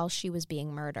happened while she was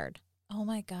being murdered. Oh,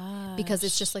 my God. Because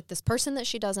it's just like this person that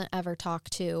she doesn't ever talk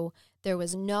to. There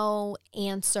was no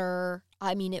answer.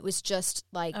 I mean, it was just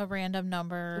like a random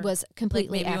number. It was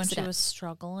completely maybe accident. When she was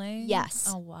struggling? Yes.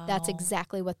 Oh, wow. That's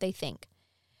exactly what they think.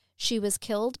 She was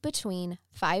killed between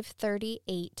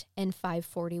 5:38 and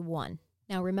 5:41.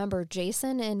 Now, remember,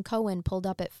 Jason and Cohen pulled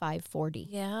up at 5:40.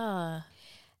 Yeah.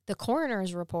 The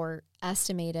coroner's report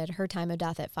estimated her time of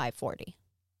death at 5:40.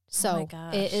 So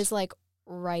it is like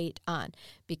right on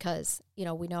because,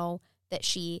 we know that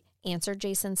she answered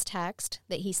Jason's text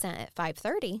that he sent at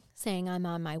 5:30 saying, I'm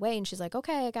on my way. And she's like,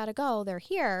 okay, I got to go. They're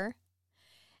here.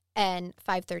 And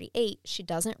 5:38, she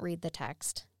doesn't read the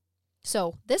text.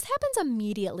 So this happens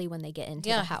immediately when they get into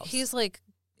the house. He's like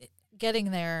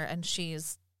getting there and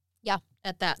she's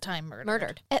at that time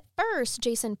murdered. At first,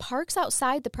 Jason parks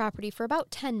outside the property for about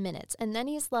 10 minutes. And then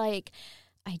he's like,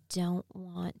 I don't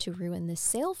want to ruin this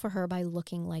sale for her by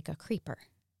looking like a creeper.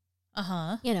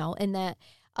 Uh-huh. And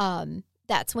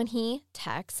that's when he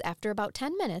texts. After about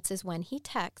 10 minutes is when he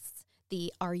texts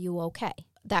the are you okay?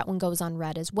 That one goes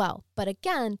unread as well. But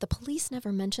again, the police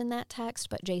never mention that text,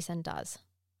 but Jason does.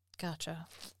 Gotcha.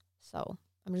 So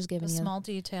I'm just giving small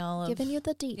detail. Giving you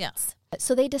the deets. Yeah.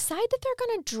 So they decide that they're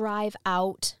going to drive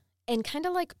out and kind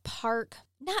of like park,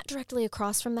 not directly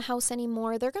across from the house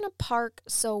anymore. They're going to park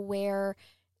so where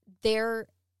their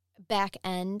back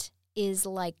end is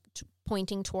like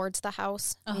pointing towards the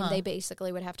house. I mean, they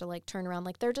basically would have to like turn around.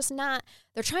 Like they're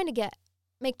trying to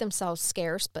make themselves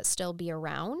scarce, but still be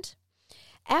around.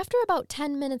 After about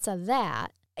 10 minutes of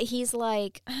that, he's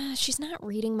like, she's not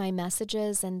reading my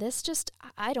messages, and this just,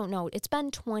 I don't know. It's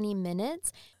been 20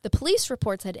 minutes. The police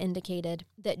reports had indicated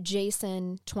that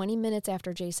Jason, 20 minutes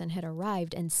after Jason had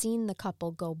arrived and seen the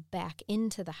couple go back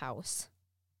into the house.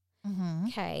 Mm-hmm.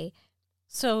 Okay.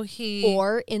 So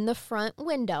or in the front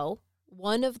window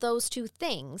one of those two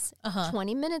things,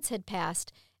 20 minutes had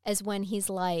passed, as when he's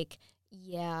like,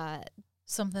 yeah,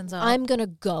 something's up. I'm going to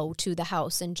go to the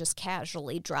house and just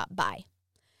casually drop by.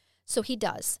 So he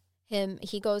does.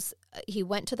 He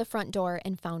went to the front door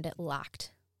and found it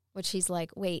locked, which he's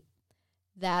like, wait,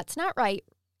 that's not right.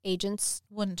 Agents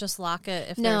wouldn't just lock it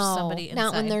if there's somebody inside.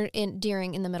 Not when they're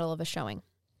in the middle of a showing.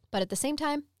 But at the same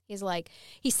time, he's like,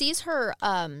 he sees her,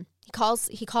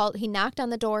 he knocked on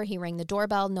the door, he rang the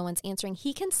doorbell, no one's answering.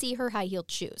 He can see her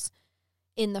high-heeled shoes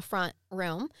in the front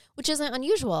room, which isn't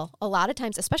unusual. A lot of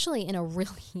times, especially in a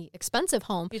really expensive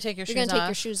home, you're going to take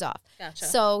your shoes off. Gotcha.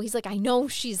 So he's like, I know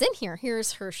she's in here.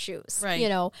 Here's her shoes.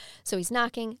 Right. So he's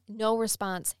knocking, no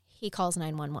response. He calls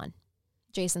 911.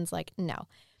 Jason's like, no.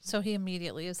 So he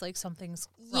immediately is like, something's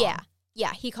wrong.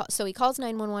 Yeah. He calls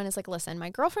 911. Is like, listen, my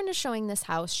girlfriend is showing this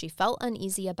house. She felt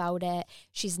uneasy about it.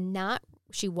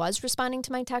 She was responding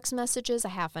to my text messages a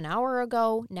half an hour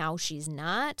ago. Now she's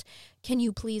not. Can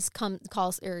you please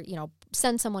call or,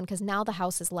 send someone, because now the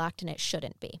house is locked and it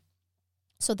shouldn't be.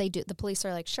 So they do. The police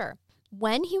are like, sure.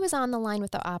 When he was on the line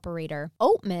with the operator,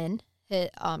 Cohen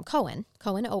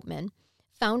Oatman,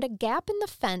 found a gap in the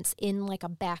fence in like a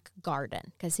back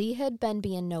garden because he had been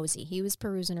being nosy. He was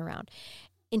perusing around.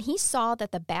 And he saw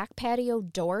that the back patio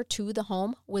door to the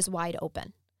home was wide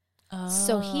open. Oh.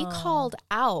 So he called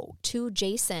out to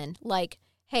Jason like,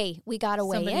 hey, we got a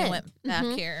way in. Somebody went back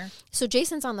here. So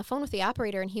Jason's on the phone with the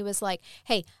operator, and he was like,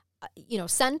 hey,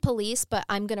 send police, but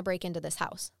I'm going to break into this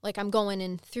house. Like, I'm going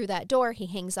in through that door. He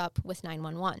hangs up with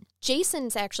 911.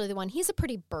 Jason's actually the one. He's a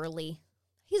pretty burly,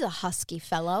 he's a husky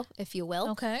fellow, if you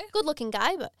will. Okay. Good-looking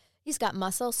guy, but he's got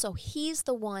muscle. So he's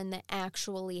the one that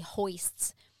actually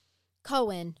hoists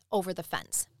Cohen over the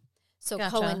fence. So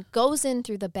gotcha. Cohen goes in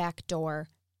through the back door,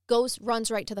 runs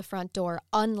right to the front door,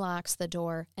 unlocks the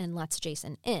door, and lets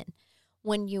Jason in.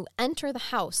 When you enter the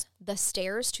house, the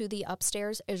stairs to the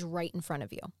upstairs is right in front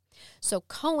of you. So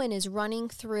Cohen is running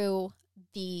through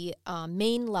the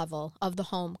main level of the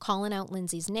home, calling out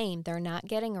Lindsay's name. They're not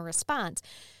getting a response.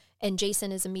 And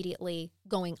Jason is immediately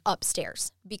going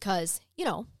upstairs because,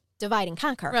 divide and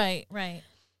conquer. Right.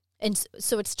 And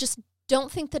so it's just,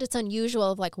 don't think that it's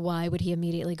unusual of like, why would he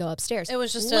immediately go upstairs? It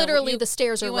was just literally the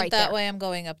stairs are right there. You went that way, I'm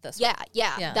going up this way.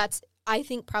 Yeah. That's, I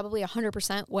think, probably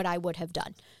 100% what I would have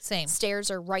done. Same. Stairs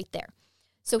are right there.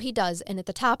 So he does, and at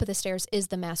the top of the stairs is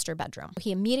the master bedroom.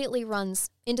 He immediately runs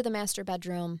into the master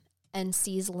bedroom and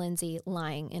sees Lindsay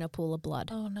lying in a pool of blood.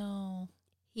 Oh, no.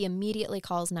 He immediately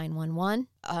calls 911.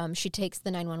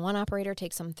 The 911 operator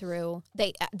takes him through.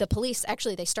 The police,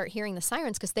 actually, they start hearing the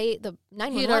sirens because the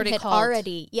 911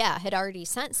 had already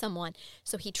sent someone.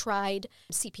 So he tried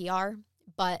CPR.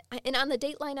 And on the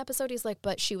Dateline episode, he's like,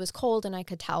 but she was cold and I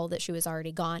could tell that she was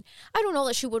already gone. I don't know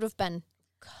that she would have been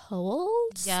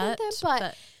cold yet,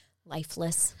 but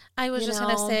lifeless. I was just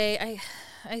going to say,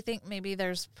 I think maybe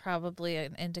there's probably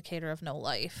an indicator of no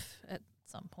life at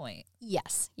some point.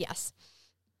 Yes.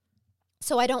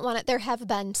 So I don't want to, there have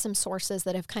been some sources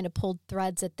that have kind of pulled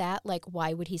threads at that, like,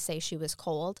 why would he say she was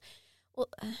cold? Well,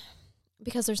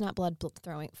 because there's not blood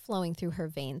flowing through her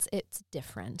veins. It's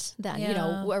different than,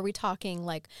 are we talking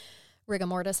like rigor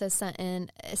mortis is set in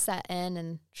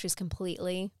and she's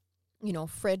completely,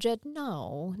 frigid?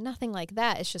 No, nothing like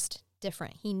that. It's just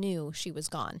different. He knew she was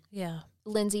gone. Yeah.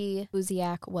 Lindsay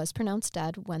Buziak was pronounced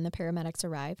dead when the paramedics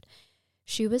arrived.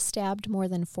 She was stabbed more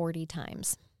than 40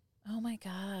 times. Oh my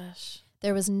gosh.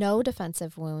 There was no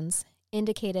defensive wounds,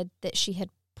 indicated that she had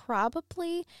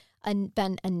probably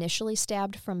been initially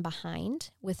stabbed from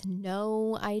behind with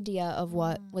no idea of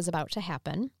what was about to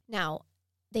happen. Now,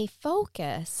 they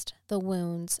focused the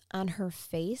wounds on her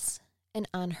face and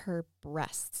on her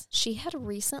breasts. She had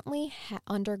recently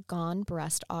undergone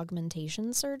breast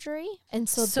augmentation surgery, and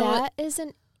so that is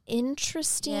an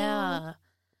interesting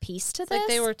piece to this. Like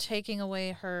they were taking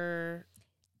away her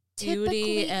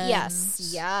beauty and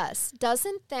yes.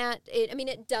 Doesn't that,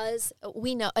 it does,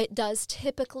 we know, it does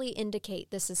typically indicate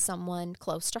this is someone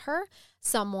close to her,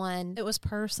 someone. It was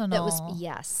personal.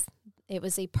 It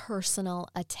was a personal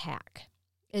attack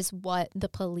is what the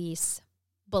police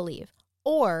believe.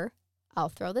 Or, I'll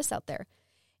throw this out there,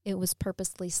 it was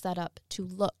purposely set up to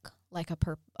look like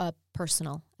a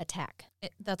personal attack.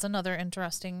 That's another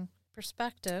interesting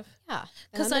perspective. Yeah.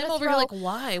 Because I'm over here like,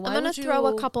 why? I'm going to throw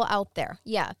a couple out there.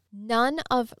 Yeah. None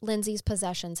of Lindsay's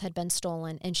possessions had been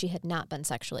stolen, and she had not been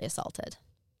sexually assaulted.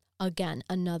 Again,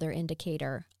 another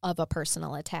indicator of a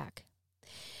personal attack.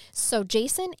 So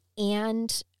Jason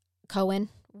and Cohen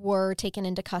were taken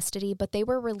into custody, but they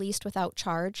were released without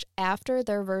charge after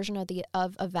their version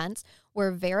of events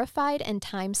were verified and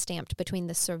time-stamped between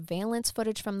the surveillance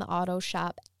footage from the auto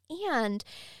shop and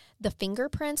The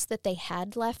fingerprints that they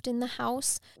had left in the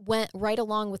house went right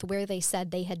along with where they said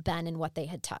they had been and what they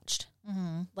had touched.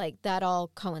 Mm-hmm. Like, that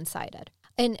all coincided.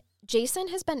 And Jason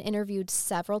has been interviewed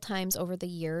several times over the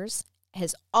years,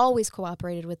 has always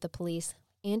cooperated with the police,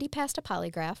 and he passed a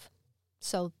polygraph.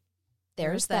 So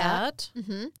there's that.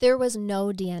 Mm-hmm. There was no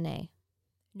DNA,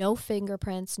 no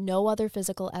fingerprints, no other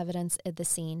physical evidence at the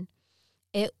scene.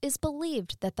 It is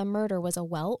believed that the murder was a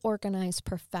well-organized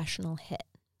professional hit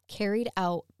carried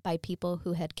out by people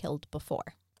who had killed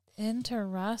before.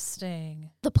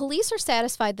 Interesting. The police are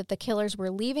satisfied that the killers were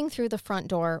leaving through the front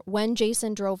door when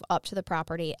Jason drove up to the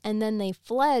property, and then they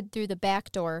fled through the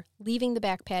back door, leaving the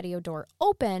back patio door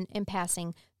open and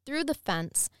passing through the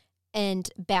fence and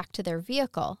back to their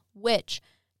vehicle, which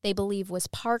they believe was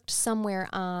parked somewhere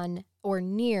on or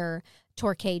near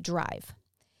Torquay Drive,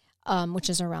 which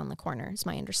is around the corner, is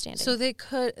my understanding. So they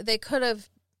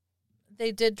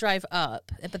did drive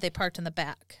up, but they parked in the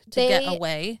back to get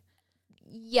away?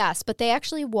 Yes, but they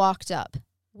actually walked up.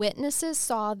 Witnesses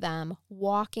saw them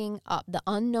walking up, the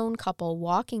unknown couple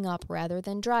walking up rather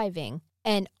than driving,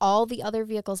 and all the other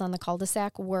vehicles on the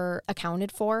cul-de-sac were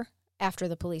accounted for after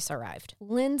the police arrived.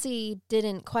 Lindsay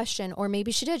didn't question, or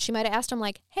maybe she did. She might have asked him,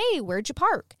 like, hey, where'd you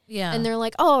park? Yeah. And they're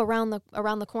like, oh, around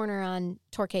the corner on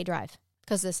Torquay Drive,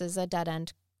 because this is a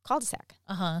dead-end cul-de-sac.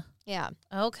 Uh-huh. Yeah.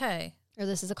 Okay. Or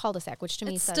this is a cul-de-sac, which to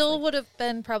me says, still would have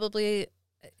been probably...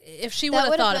 If she would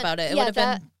have thought about it, it would have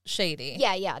been shady.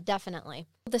 Yeah, definitely.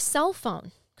 The cell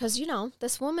phone, because,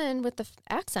 this woman with the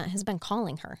accent has been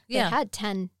calling her. Yeah. They had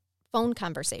 10 phone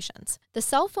conversations. The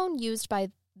cell phone used by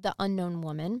the unknown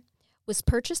woman was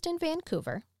purchased in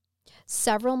Vancouver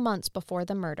several months before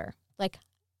the murder. Like,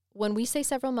 when we say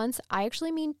several months, I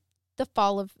actually mean the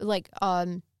fall of,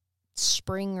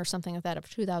 spring or something like that of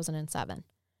 2007.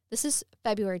 This is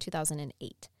February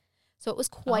 2008. So it was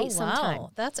quite some time.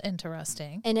 Wow, that's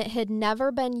interesting. And it had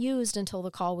never been used until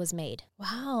the call was made.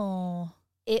 Wow.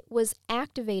 It was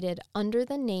activated under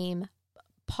the name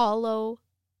Paulo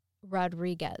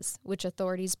Rodriguez, which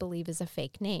authorities believe is a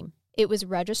fake name. It was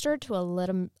registered to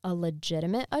a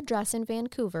legitimate address in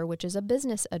Vancouver, which is a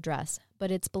business address, but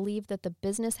it's believed that the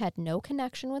business had no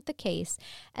connection with the case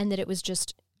and that it was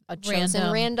just a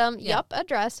chosen random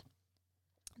address.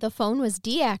 The phone was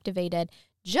deactivated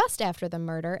just after the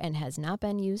murder and has not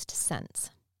been used since.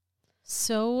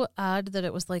 So odd that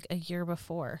it was like a year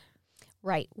before.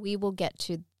 Right. We will get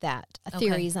to that.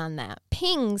 Theories on that.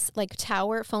 Pings, like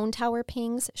phone tower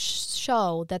pings,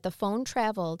 show that the phone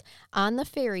traveled on the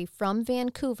ferry from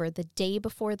Vancouver the day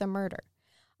before the murder.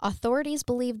 Authorities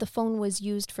believe the phone was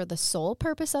used for the sole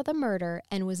purpose of the murder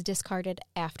and was discarded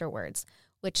afterwards,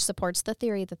 which supports the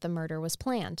theory that the murder was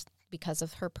planned because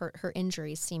of her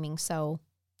injuries seeming so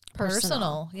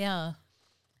personal. Yeah.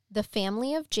 The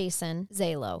family of Jason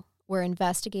Zalo were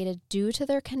investigated due to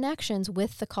their connections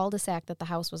with the cul-de-sac that the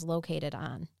house was located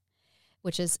on,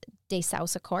 which is De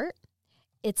Sousa Court.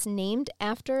 It's named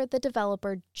after the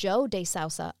developer Joe De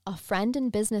Sousa, a friend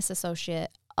and business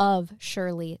associate of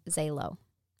Shirley Zalo,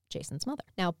 Jason's mother.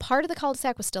 Now, part of the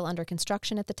cul-de-sac was still under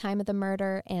construction at the time of the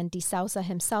murder, and De Sousa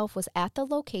himself was at the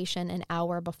location an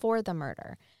hour before the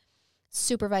murder,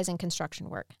 supervising construction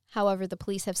work. However, the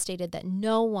police have stated that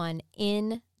no one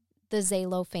in the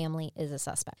Zalo family is a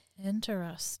suspect.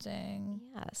 Interesting.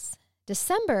 Yes.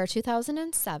 December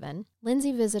 2007,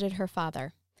 Lindsay visited her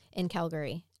father in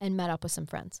Calgary and met up with some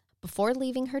friends. Before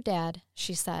leaving her dad,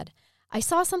 she said, I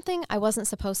saw something I wasn't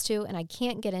supposed to, and I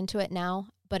can't get into it now,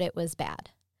 but it was bad.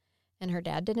 And her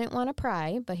dad didn't want to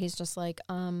pry, but he's just like,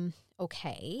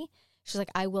 okay. She's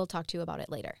like, I will talk to you about it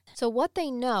later. So what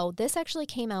they know, this actually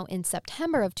came out in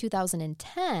September of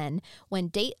 2010 when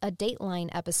a Dateline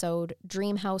episode,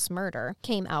 Dream House Murder,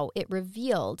 came out. It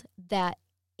revealed that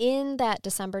in that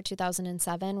December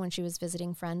 2007, when she was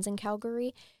visiting friends in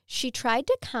Calgary, she tried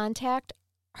to contact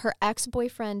her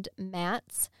ex-boyfriend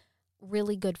Matt's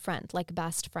really good friend, like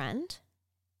best friend.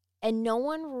 And no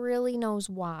one really knows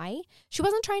why. She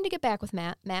wasn't trying to get back with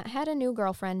Matt. Matt had a new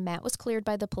girlfriend. Matt was cleared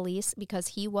by the police because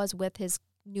he was with his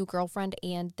new girlfriend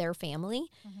and their family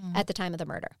at the time of the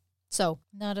murder. So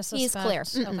not a suspect.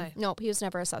 He's clear. Okay. Nope, he was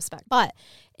never a suspect. But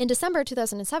in December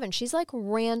 2007, she's like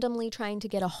randomly trying to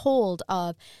get a hold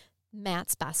of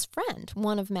Matt's best friend,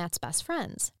 one of Matt's best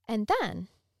friends. And then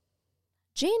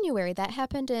January, that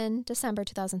happened in December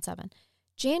 2007.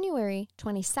 January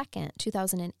 22nd,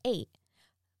 2008,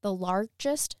 the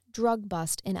largest drug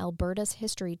bust in Alberta's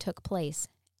history took place,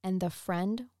 and the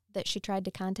friend that she tried to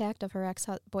contact of her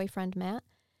ex-boyfriend, Matt,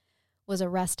 was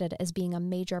arrested as being a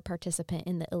major participant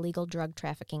in the illegal drug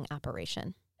trafficking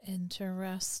operation.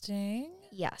 Interesting.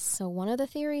 Yes. So one of the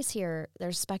theories here,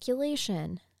 there's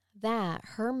speculation that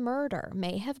her murder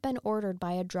may have been ordered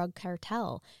by a drug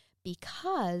cartel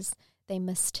because they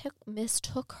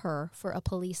mistook her for a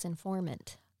police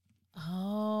informant.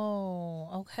 Oh,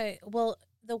 okay. Well,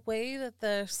 the way that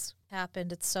this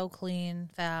happened, it's so clean,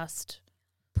 fast.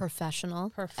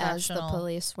 Professional, as the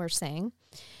police were saying.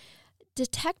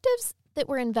 Detectives that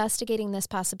were investigating this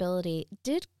possibility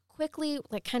did quickly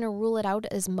kind of rule it out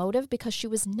as motive because she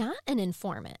was not an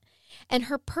informant. And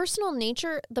her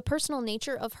the personal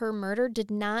nature of her murder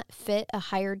did not fit a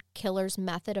hired killer's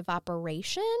method of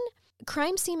operation.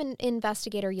 Crime scene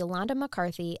investigator Yolanda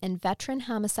McCarthy and veteran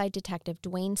homicide detective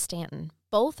Dwayne Stanton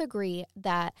both agree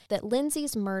that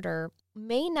Lindsay's murder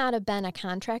may not have been a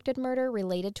contracted murder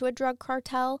related to a drug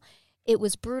cartel. It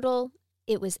was brutal.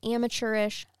 It was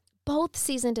amateurish. Both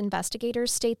seasoned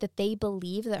investigators state that they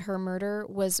believe that her murder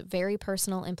was very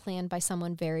personal and planned by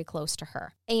someone very close to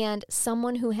her and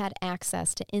someone who had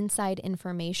access to inside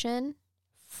information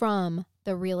from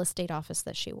the real estate office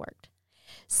that she worked.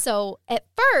 So at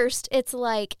first, it's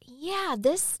like, yeah,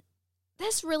 this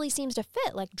really seems to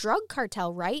fit, like drug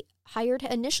cartel, right?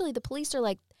 Initially, the police are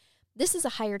like, this is a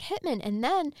hired hitman. And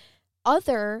then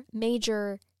other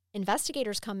major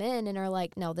investigators come in and are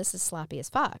like, no, this is sloppy as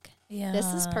fuck. Yeah.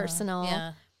 This is personal.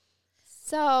 Yeah.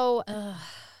 So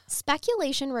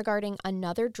speculation regarding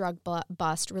another drug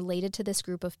bust related to this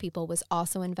group of people was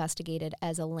also investigated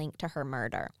as a link to her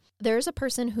murder. There's a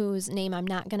person whose name I'm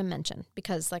not going to mention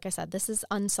because, like I said, this is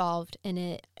unsolved.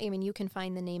 And you can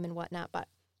find the name and whatnot, but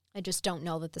I just don't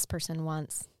know that this person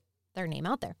wants their name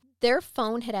out there. Their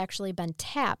phone had actually been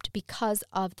tapped because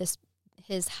of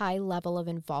his high level of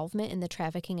involvement in the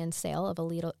trafficking and sale of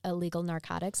illegal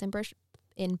narcotics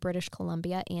in British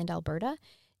Columbia and Alberta.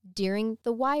 During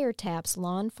the wiretaps,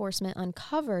 law enforcement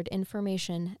uncovered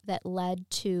information that led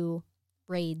to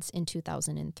raids in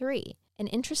 2003. And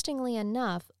interestingly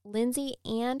enough, Lindsay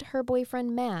and her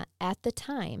boyfriend Matt at the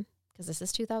time, because this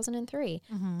is 2003,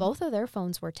 both of their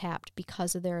phones were tapped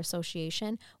because of their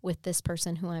association with this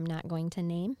person who I'm not going to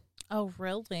name. Oh,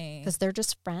 really? Because they're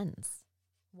just friends.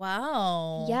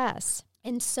 Wow. Yes.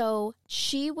 And so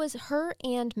her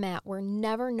and Matt were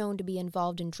never known to be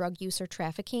involved in drug use or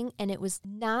trafficking, and it was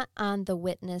not on the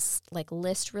witness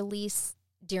list release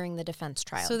during the defense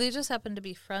trial. So they just happened to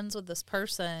be friends with this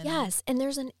person. Yes, and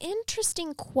there's an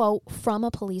interesting quote from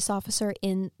a police officer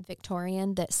in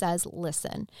Victorian that says,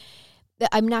 listen,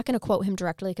 I'm not going to quote him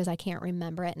directly because I can't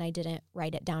remember it and I didn't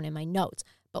write it down in my notes,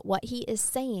 but what he is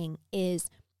saying is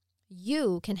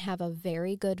you can have a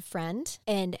very good friend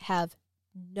and have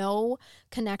no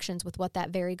connections with what that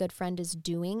very good friend is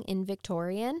doing in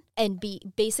Victorian and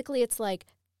basically it's like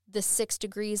the 6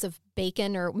 degrees of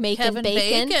bacon or Kevin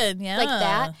Bacon, yeah. Like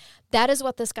that. That is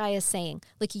what this guy is saying.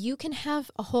 Like you can have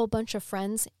a whole bunch of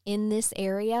friends in this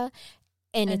area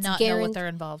and it's not know what they're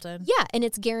involved in. Yeah, and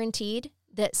it's guaranteed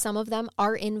that some of them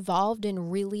are involved in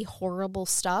really horrible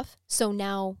stuff. So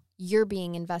now you're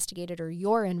being investigated or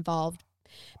you're involved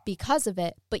because of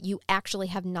it, but you actually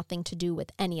have nothing to do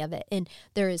with any of it. And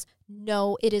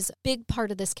it is a big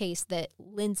part of this case that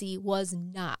Lindsay was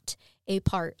not a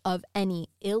part of any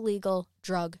illegal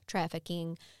drug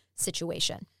trafficking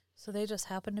situation. So they just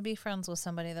happened to be friends with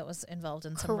somebody that was involved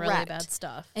in some really bad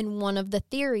stuff. And one of the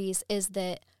theories is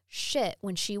that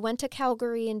when she went to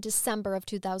Calgary in December of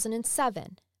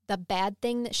 2007, the bad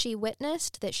thing that she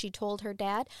witnessed, that she told her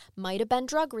dad, might have been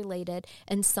drug-related,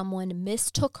 and someone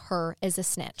mistook her as a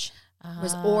snitch,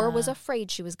 or was afraid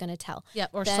she was going to tell. Yeah,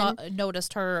 or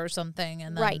noticed her or something.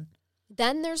 And then... Right.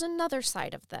 Then there's another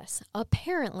side of this.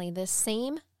 Apparently, this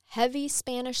same heavy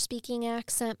Spanish-speaking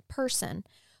accent person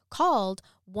called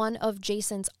one of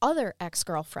Jason's other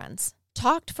ex-girlfriends,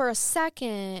 talked for a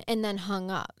second, and then hung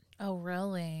up. Oh,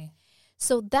 really?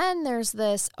 So then there's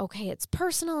this, okay, it's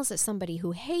personal. Is it somebody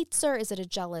who hates her? Is it a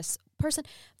jealous person?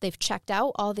 They've checked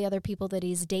out all the other people that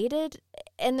he's dated,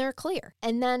 and they're clear.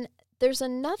 And then there's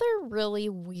another really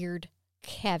weird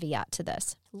caveat to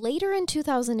this. Later in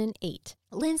 2008,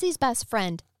 Lindsay's best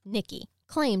friend, Nikki,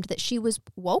 claimed that she was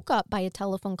woke up by a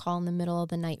telephone call in the middle of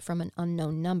the night from an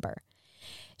unknown number.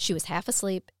 She was half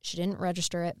asleep. She didn't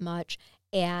register it much,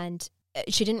 and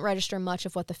she didn't register much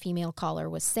of what the female caller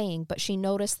was saying, but she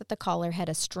noticed that the caller had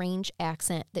a strange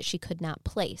accent that she could not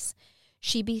place.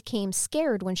 She became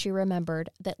scared when she remembered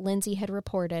that Lindsay had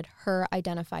reported her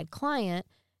identified client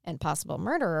and possible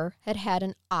murderer had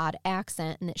an odd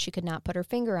accent and that she could not put her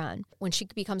finger on. When she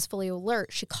becomes fully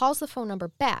alert, she calls the phone number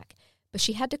back, but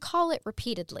she had to call it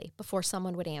repeatedly before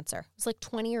someone would answer. It was like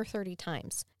 20 or 30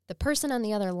 times. The person on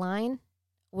the other line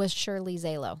was Shirley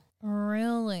Zalo.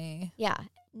 Really? Yeah.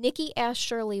 Nikki asked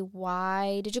Shirley,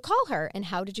 why did you call her? And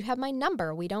how did you have my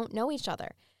number? We don't know each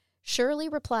other. Shirley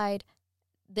replied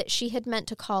that she had meant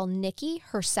to call Nikki,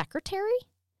 her secretary,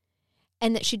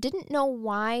 and that she didn't know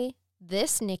why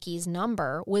this Nikki's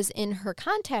number was in her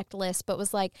contact list, but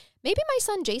was like, maybe my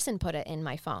son Jason put it in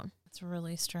my phone. It's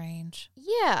really strange.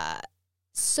 Yeah.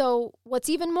 So what's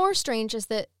even more strange is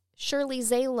that Shirley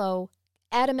Zalo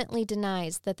adamantly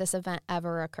denies that this event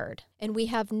ever occurred. And we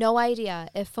have no idea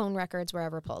if phone records were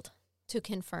ever pulled to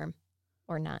confirm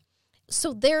or not.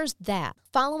 So there's that.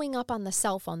 Following up on the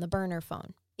cell phone, the burner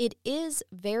phone, it is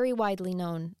very widely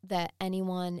known that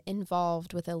anyone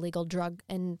involved with illegal drug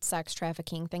and sex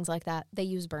trafficking, things like that, they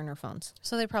use burner phones.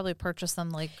 So they probably purchase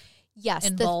them yes,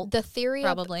 in bulk. The theory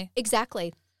probably.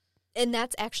 Exactly. And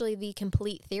that's actually the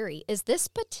complete theory, is this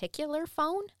particular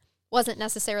phone wasn't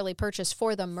necessarily purchased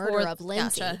for the murder of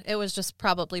Lindsay. Gotcha. It was just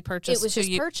probably purchased. It was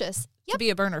just purchased. To be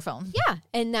a burner phone. Yeah.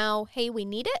 And now, hey, we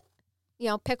need it.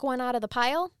 Pick one out of the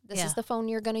pile. This is the phone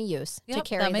you're going to use to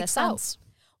carry this out.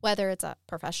 Whether it's a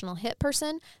professional hit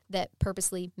person that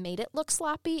purposely made it look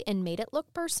sloppy and made it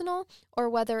look personal, or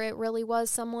whether it really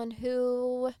was someone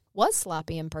who was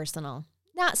sloppy and personal.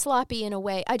 Not sloppy in a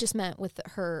way, I just meant with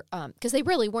her, because they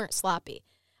really weren't sloppy.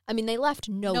 I mean, they left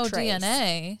no trace.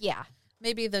 DNA. Yeah.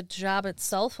 Maybe the job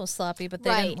itself was sloppy, but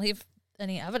they didn't leave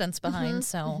any evidence behind.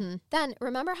 Then,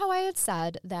 remember how I had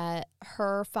said that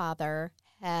her father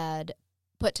had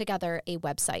put together a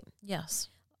website? Yes.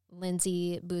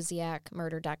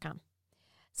 LindsayBuziakMurder.com.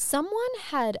 Someone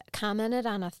had commented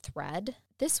on a thread.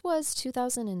 This was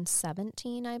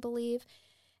 2017, I believe.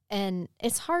 And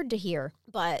it's hard to hear,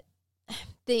 but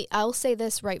I'll say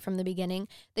this right from the beginning.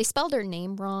 They spelled her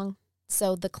name wrong,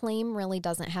 so the claim really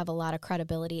doesn't have a lot of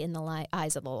credibility in the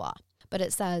eyes of the law. But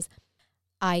it says,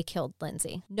 I killed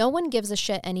Lindsay. No one gives a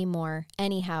shit anymore,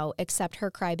 anyhow, except her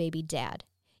crybaby dad.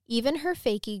 Even her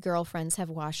fakey girlfriends have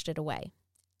washed it away.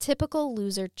 Typical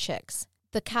loser chicks.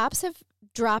 The cops have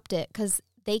dropped it because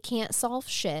they can't solve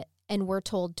shit, and we're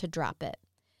told to drop it.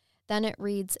 Then it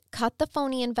reads, cut the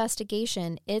phony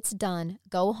investigation. It's done.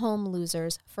 Go home,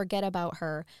 losers. Forget about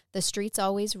her. The streets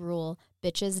always rule.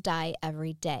 Bitches die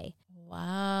every day.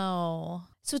 Wow.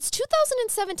 So it's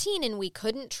 2017, and we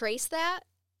couldn't trace that,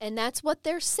 and that's what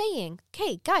they're saying.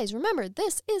 Okay, guys, remember,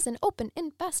 this is an open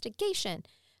investigation.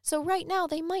 So right now,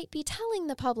 they might be telling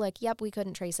the public, yep, we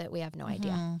couldn't trace it. We have no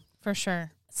idea. For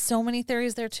sure. So many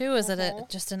theories there, too. Is it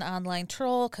just an online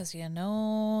troll? Because, the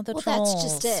trolls that's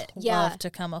just it. love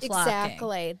to come a-flocking.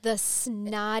 Exactly. The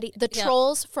snotty,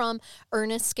 trolls from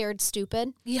Ernest Scared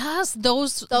Stupid. Yes,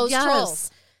 those trolls.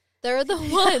 They're the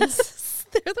ones.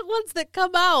 They're the ones that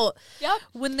come out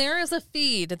when there is a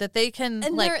feed that they can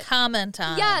comment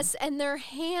on. Yes, and their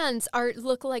hands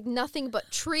look like nothing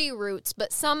but tree roots,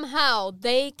 but somehow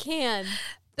they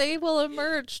will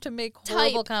emerge to make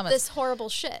horrible comments. This horrible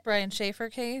shit. Brian Schaefer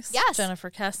case. Yes. Jennifer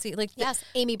Cassidy.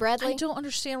 Amy Bradley. I don't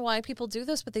understand why people do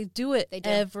this, but they do it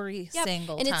every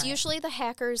single time. And it's usually the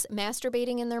hackers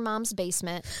masturbating in their mom's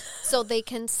basement so they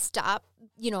can stop,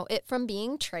 it from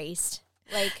being traced.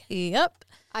 Yep.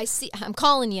 I'm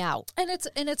calling you out. And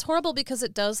it's horrible because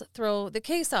it does throw the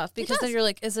case off, because then you're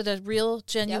like, is it a real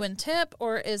genuine tip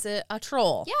or is it a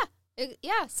troll? Yeah.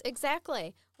 Yes,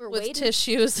 exactly. We're with waiting.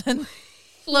 Tissues and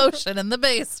lotion in the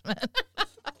basement.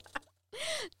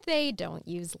 They don't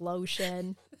use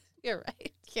lotion. You're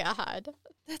right. God.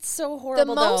 That's so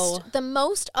horrible, The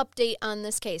most update on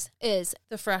this case is...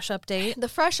 The fresh update? The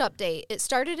fresh update. It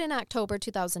started in October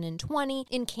 2020.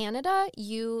 In Canada,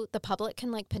 the public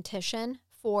can, petition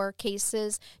for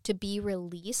cases to be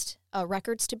released,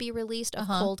 records to be released of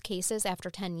cold cases after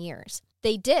 10 years.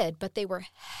 They did, but they were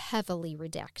heavily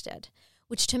redacted,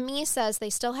 which to me says they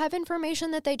still have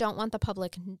information that they don't want the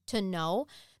public to know.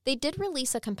 They did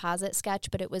release a composite sketch,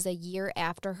 but it was a year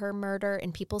after her murder,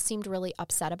 and people seemed really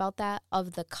upset about that,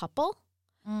 of the couple.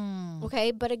 Okay,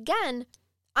 but again,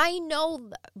 I know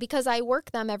because I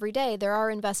work them every day, there are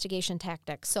investigation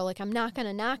tactics. So, I'm not going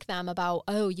to knock them about,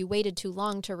 oh, you waited too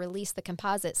long to release the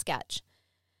composite sketch.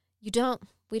 I don't know.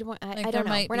 We're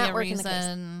not working the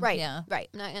case. Right, yeah. Right.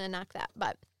 I'm not going to knock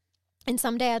that. And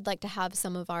someday I'd like to have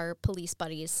some of our police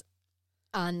buddies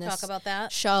on this talk about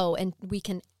that show, and we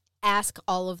can ask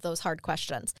all of those hard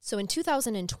questions. So in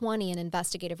 2020, an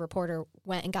investigative reporter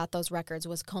went and got those records,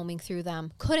 was combing through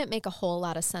them, couldn't make a whole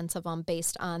lot of sense of them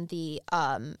based on the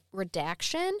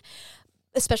redaction,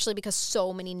 especially because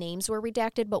so many names were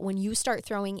redacted. But when you start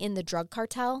throwing in the drug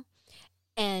cartel,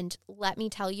 and let me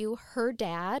tell you, her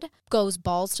dad goes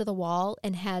balls to the wall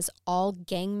and has all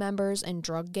gang members and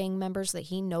drug gang members that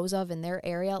he knows of in their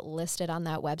area listed on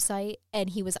that website. And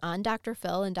he was on Dr.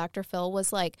 Phil, and Dr. Phil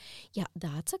was like, yeah,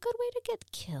 that's a good way to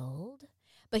get killed.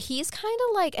 But he's kind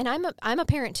of like, and I'm a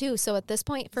parent too, so at this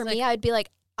point for me, I'd be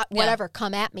like, whatever,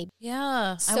 come at me.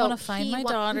 Yeah, so I want to find my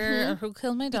daughter or who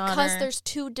killed my daughter. Because there's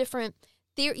two different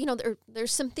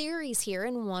there's some theories here,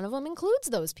 and one of them includes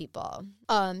those people.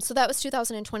 So that was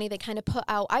 2020. They kind of put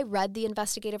out, I read the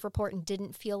investigative report and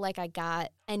didn't feel like I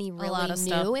got any really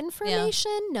new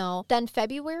information. Yeah. No. Then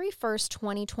February 1st,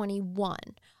 2021,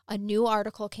 a new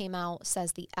article came out,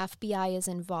 says the FBI is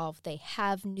involved. They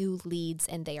have new leads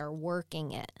and they are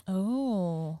working it.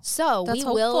 Oh. So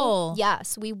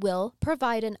we will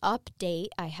provide an update.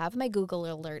 I have my Google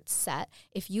alerts set.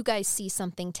 If you guys see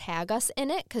something, tag us in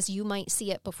it, because you might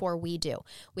see it before we do.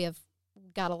 We have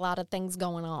got a lot of things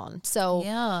going on. So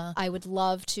I would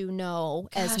love to know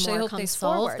as more comes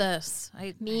forward. This.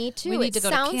 Me too. We need to go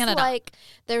to Canada. It sounds like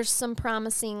there's some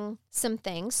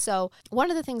things. So one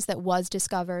of the things that was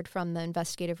discovered from the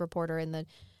investigative reporter in the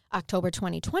October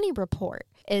 2020 report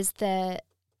is that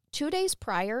 2 days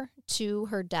prior to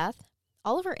her death,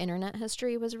 all of her internet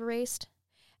history was erased.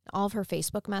 All of her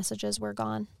Facebook messages were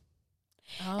gone.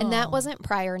 Oh. And that wasn't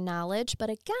prior knowledge, but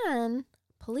again,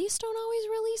 police don't always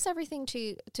release everything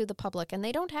to the public, and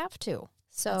they don't have to.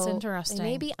 So that's interesting. They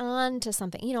may be on to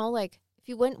something. Like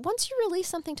once you release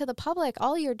something to the public,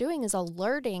 all you're doing is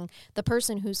alerting the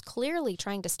person who's clearly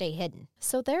trying to stay hidden.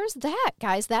 So there's that,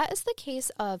 guys. That is the case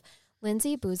of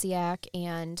Lindsay Buziak,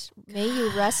 and may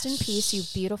you rest in peace, you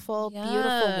beautiful,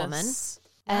 beautiful woman.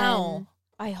 Wow. And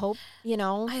I hope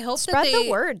spread the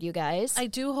word, you guys. I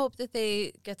do hope that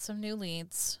they get some new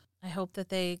leads. I hope that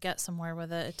they get somewhere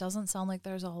with it. It doesn't sound like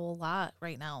there's a whole lot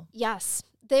right now. Yes.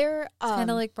 They're kind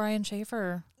of like Brian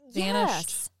Schaefer vanished.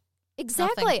 Yes,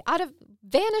 exactly.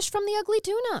 Vanished from the Ugly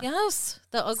Tuna. Yes,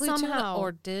 the Ugly Tuna.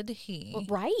 Or did he? Well,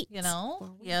 right.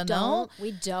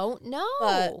 We don't know.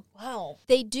 But, wow.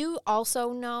 They do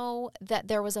also know that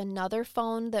there was another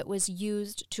phone that was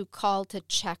used to call to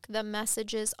check the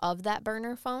messages of that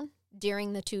burner phone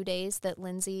during the 2 days that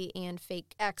Lindsay and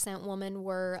fake accent woman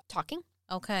were talking.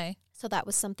 Okay. So that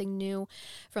was something new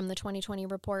from the 2020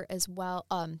 report as well,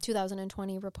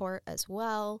 2020 report as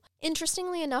well.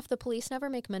 Interestingly enough, the police never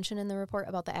make mention in the report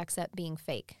about the accent being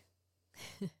fake.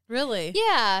 Really?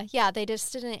 Yeah. They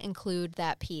just didn't include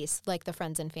that piece like the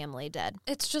friends and family did.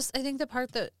 It's just, I think the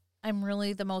part that I'm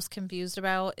really the most confused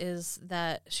about is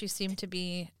that she seemed to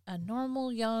be a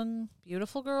normal, young,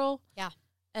 beautiful girl. Yeah.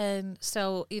 And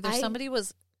so either somebody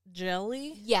was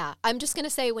jelly. Yeah. I'm just going to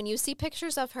say, when you see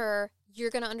pictures of her, you're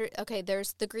going to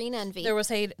there's the green envy. There was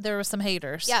some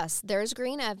haters. Yes, there's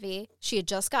green envy. She had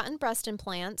just gotten breast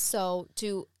implants, so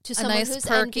to someone nice who's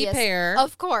perky envious, pear.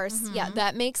 Of course. Mm-hmm. Yeah,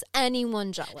 that makes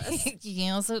anyone jealous.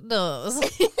 Yes, it does.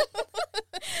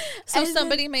 So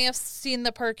somebody may have seen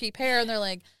the perky pear and they're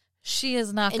like, she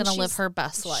is not going to live her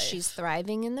best life. She's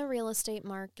thriving in the real estate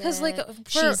market. Because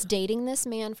she's dating this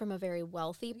man from a very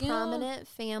wealthy, prominent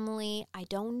family. I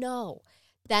don't know.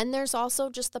 Then there's also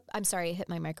just I'm sorry, I hit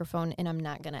my microphone and I'm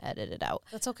not going to edit it out.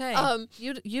 That's okay.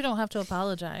 You don't have to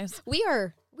apologize. We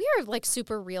are like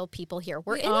super real people here.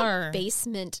 We're in a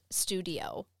basement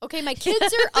studio. Okay, my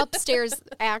kids are upstairs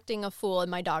acting a fool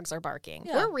and my dogs are barking.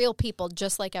 Yeah. We're real people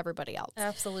just like everybody else.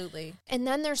 Absolutely. And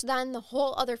then there's the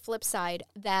whole other flip side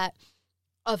that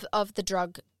of the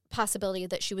drug possibility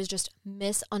that she was just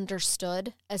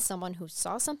misunderstood as someone who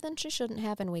saw something she shouldn't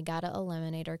have, and we got to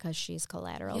eliminate her because she's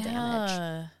collateral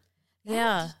damage.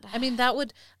 Yeah. I mean, that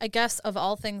would, I guess, of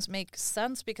all things, make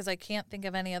sense, because I can't think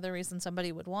of any other reason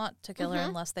somebody would want to kill her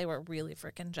unless they were really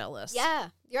freaking jealous. Yeah,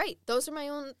 you're right. Those are my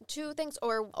own two things.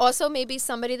 Or also maybe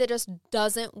somebody that just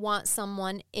doesn't want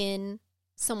someone in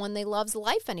someone they love's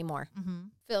life anymore. Mm-hmm.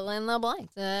 Fill in the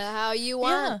blanks. How you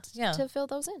want to fill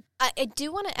those in. I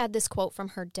do want to add this quote from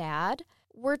her dad.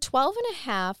 We're 12 and a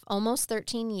half, almost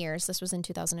 13 years, this was in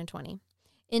 2020,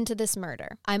 into this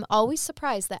murder. I'm always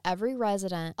surprised that every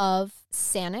resident of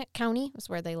Sanic County, is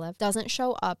where they live, doesn't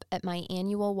show up at my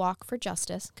annual walk for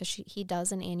justice, because he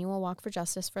does an annual walk for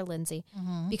justice for Lindsay.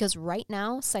 Mm-hmm. Because right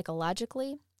now,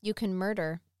 psychologically, you can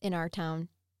murder in our town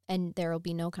and there will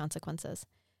be no consequences.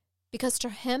 Because to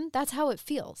him, that's how it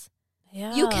feels.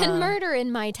 Yeah. You can murder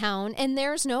in my town and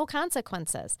there's no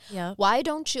consequences. Yeah. Why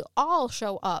don't you all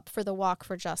show up for the walk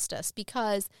for justice?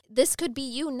 Because this could be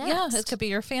you next. Yeah, it could be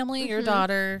your family, your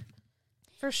daughter.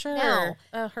 For sure.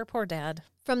 Now, her poor dad.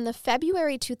 From the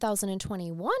February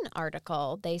 2021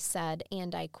 article, they said,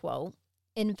 and I quote,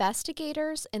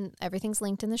 investigators, and everything's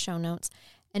linked in the show notes,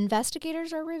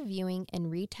 investigators are reviewing and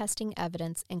retesting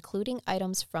evidence, including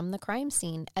items from the crime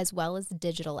scene, as well as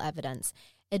digital evidence.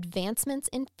 Advancements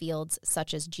in fields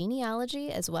such as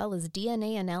genealogy as well as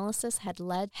DNA analysis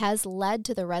has led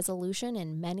to the resolution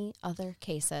in many other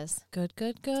cases. Good.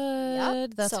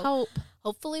 Yep. That's hope.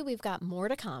 Hopefully we've got more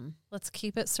to come. Let's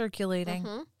keep it circulating.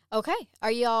 Mm-hmm. Okay.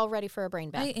 Are you all ready for a brain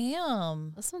bath? I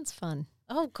am. This one's fun.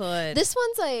 Oh, good. This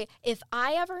one's if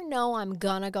I ever know I'm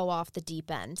going to go off the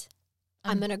deep end,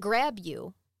 I'm going to grab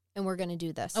you and we're going to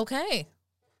do this. Okay.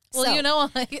 Well,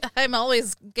 I'm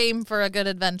always game for a good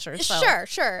adventure. So.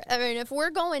 Sure. I mean, if we're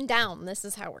going down, this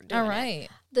is how we're doing it. All right.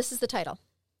 This is the title.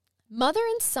 Mother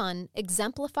and son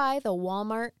exemplify the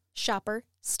Walmart shopper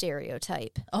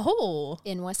stereotype. Oh.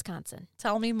 In Wisconsin.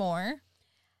 Tell me more.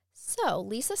 So,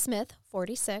 Lisa Smith,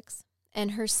 46,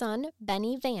 and her son,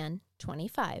 Benny Van,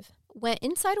 25, went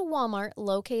inside a Walmart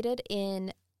located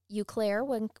in Eau Claire,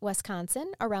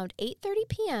 Wisconsin, around 8:30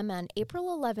 p.m. on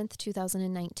April 11th,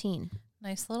 2019.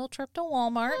 Nice little trip to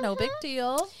Walmart. No big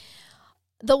deal.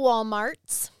 The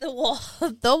Walmarts. The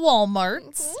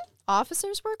Walmarts.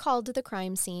 Officers were called to the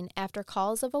crime scene after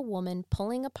calls of a woman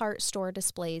pulling apart store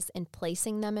displays and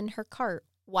placing them in her cart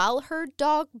while her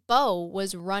dog Bo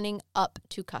was running up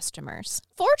to customers.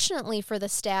 Fortunately for the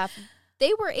staff,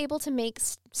 they were able to make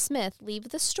Smith leave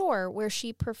the store where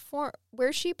she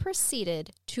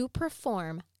proceeded to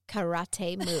perform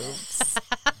karate moves.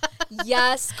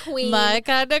 Yes, queen. My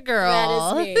kind of girl.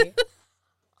 That is me.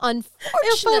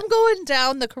 Unfortunately, if I'm going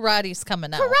down, the karate's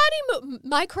coming out.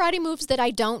 My karate moves that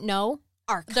I don't know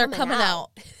they're coming out.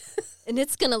 And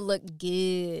it's going to look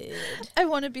good. I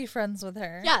want to be friends with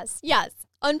her. Yes.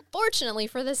 Unfortunately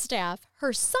for the staff,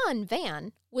 her son,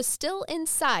 Van, was still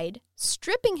inside,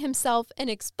 stripping himself and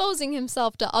exposing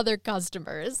himself to other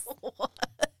customers. What?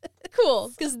 Cool,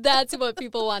 because that's what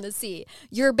people want to see.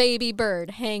 Your baby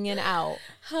bird hanging out.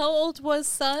 How old was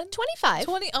son? 25.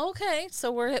 Okay,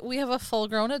 so we have a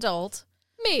full-grown adult.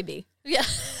 Maybe. Yeah.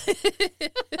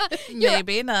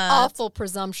 Maybe not. Awful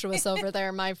presumptuous over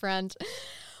there, my friend.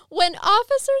 When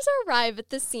officers arrive at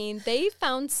the scene, they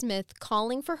found Smith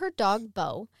calling for her dog,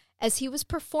 Bo, as he was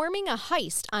performing a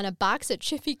heist on a box of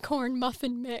Jiffy Corn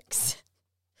muffin mix.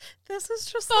 This is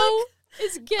just Bo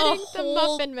is getting the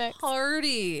muffin mix.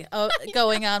 Party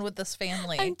going on with this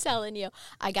family. I'm telling you.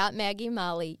 I got Maggie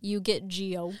Molly. You get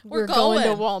Gio. We're going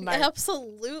to Walmart.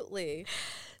 Absolutely.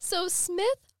 So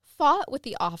Smith fought with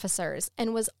the officers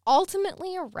and was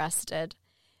ultimately arrested.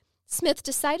 Smith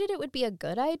decided it would be a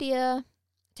good idea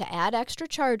to add extra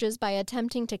charges by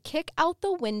attempting to kick out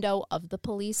the window of the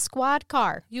police squad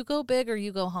car. You go big or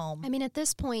you go home. I mean, at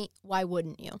this point, why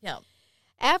wouldn't you? Yeah.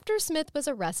 After Smith was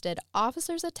arrested,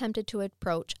 officers attempted to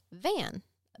approach Van,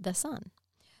 the son,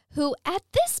 who at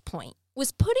this point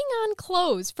was putting on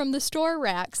clothes from the store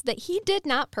racks that he did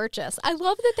not purchase. I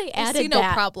love that they added I see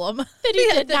no problem that he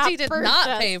did that he did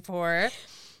not pay for.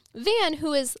 Van,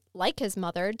 who is like his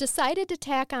mother, decided to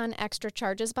tack on extra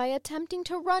charges by attempting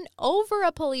to run over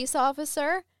a police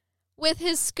officer with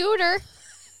his scooter.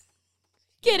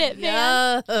 Get it,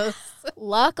 Van? Yes.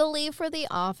 Luckily for the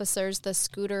officers, the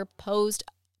scooter posed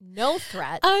no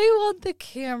threat. I want the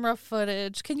camera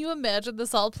footage. Can you imagine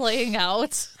this all playing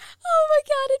out? Oh my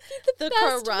God, it'd be the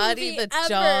best karate, movie the ever.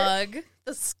 jog,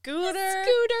 the scooter.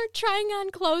 Trying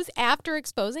on clothes after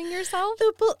exposing yourself.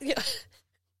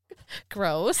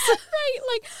 Gross. Right,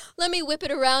 like, let me whip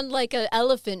it around like an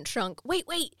elephant trunk. Wait,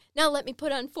 now let me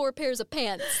put on 4 pairs of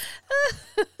pants.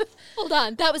 Hold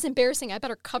on, that was embarrassing. I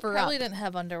better cover up. Probably didn't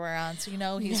have underwear on, so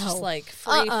he's just like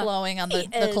free-flowing on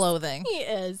the clothing. He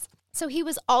is. So he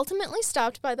was ultimately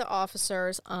stopped by the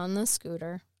officers on the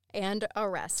scooter and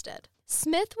arrested.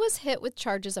 Smith was hit with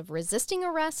charges of resisting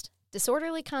arrest,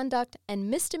 disorderly conduct, and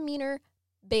misdemeanor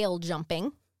bail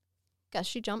jumping. Guess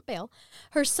she jumped bail.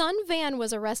 Her son, Van,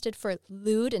 was arrested for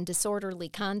lewd and disorderly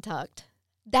conduct.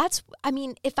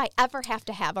 If I ever have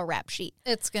to have a rap sheet.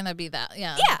 It's going to be that,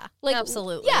 yeah. Yeah.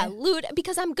 Absolutely. Yeah, lewd,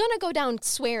 because I'm going to go down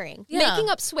swearing. Yeah. Making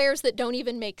up swears that don't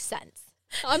even make sense.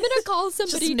 I'm going to call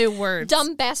somebody just new words.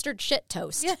 Dumb bastard shit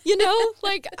toast. Yeah.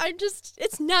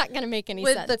 It's not going to make any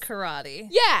sense. With the karate.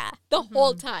 Yeah, the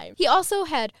whole time. He also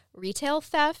had retail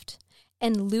theft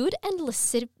and lewd and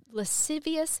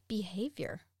lascivious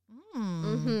behavior.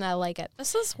 I like it.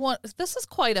 This is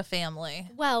quite a family.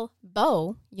 Well,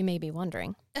 Bo, you may be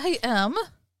wondering. I am.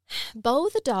 Bo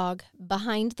the dog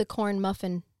behind the corn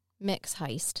muffin mix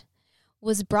heist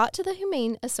was brought to the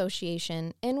Humane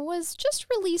Association and was just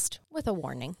released with a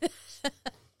warning.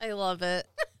 I love it.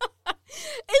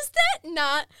 Is that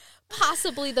not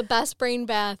possibly the best brain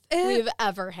bath we've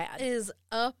ever had? It is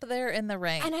up there in the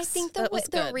ranks. And I think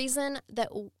the reason that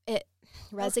it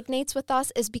resonates with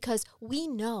us is because we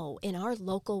know in our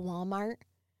local Walmart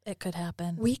it could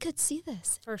happen. We could see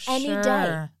this for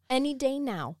sure any day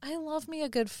now. I love me a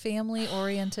good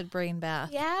family-oriented brain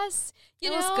bath. Yes, it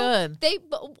was good.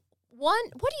 What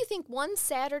do you think? One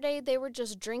Saturday they were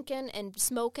just drinking and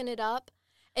smoking it up,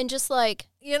 and just like,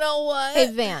 you know what?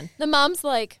 Hey Van, the mom's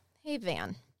like, hey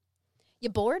Van, You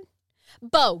bored?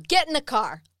 Bo, get in the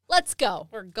car. Let's go.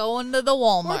 We're going to the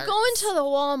Walmart. We're going to the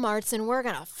Walmarts and we're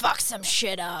going to fuck some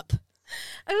shit up.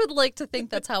 I would like to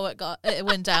think that's how it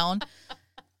went down.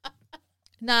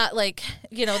 Not like,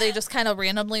 they just kind of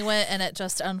randomly went and it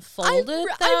just unfolded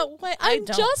that way. I'm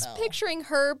just picturing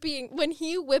her being, when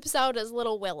he whips out his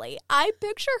little Willie, I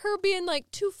picture her being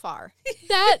like, too far.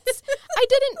 I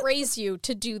didn't raise you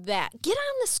to do that. Get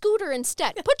on the scooter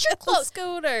instead. Put your clothes.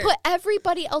 Scooter. Put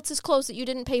everybody else's clothes that you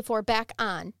didn't pay for back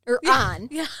on. On.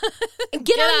 Yeah. And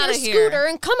get on your scooter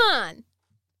and come on.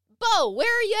 Bo,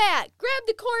 where are you at? Grab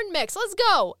the corn mix. Let's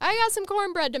go. I got some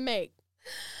cornbread to make.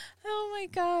 Oh my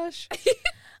gosh.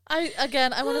 I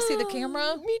want to see the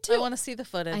camera. Me too. I want to see the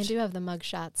footage. I do have the mug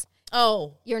shots.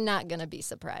 Oh. You're not going to be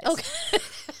surprised. Okay.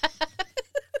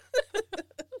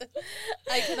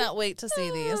 I cannot wait to see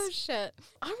these. Oh, shit.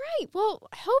 All right. Well,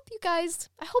 I hope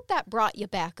that brought you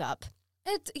back up.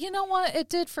 You know what? It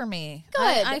did for me.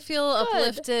 Good. I feel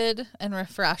uplifted and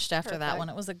refreshed after that one.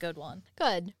 It was a good one.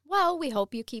 Good. Well, we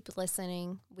hope you keep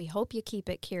listening. We hope you keep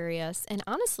it curious. And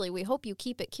honestly, we hope you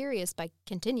keep it curious by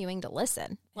continuing to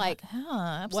listen. Like,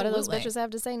 what do those bitches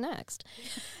have to say next?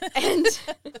 And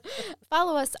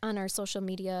follow us on our social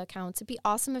media accounts. It'd be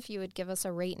awesome if you would give us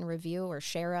a rate and review or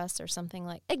share us or something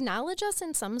like. Acknowledge us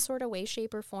in some sort of way,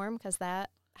 shape, or form, because that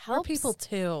helps people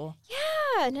too.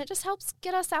 Yeah, and it just helps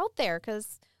get us out there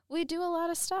because we do a lot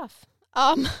of stuff.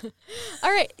 All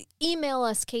right, email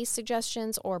us case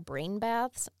suggestions or brain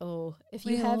baths. Oh, if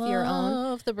you have your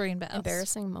own the brain baths.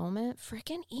 Embarrassing moment,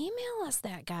 freaking email us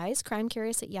that, guys.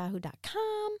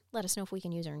 crimecurious@yahoo.com. Let us know if we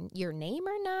can use your name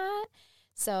or not.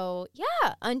 So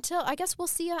yeah, I guess we'll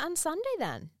see you on Sunday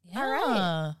then. Yeah. All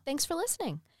right, thanks for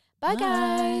listening. Bye.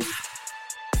 Guys.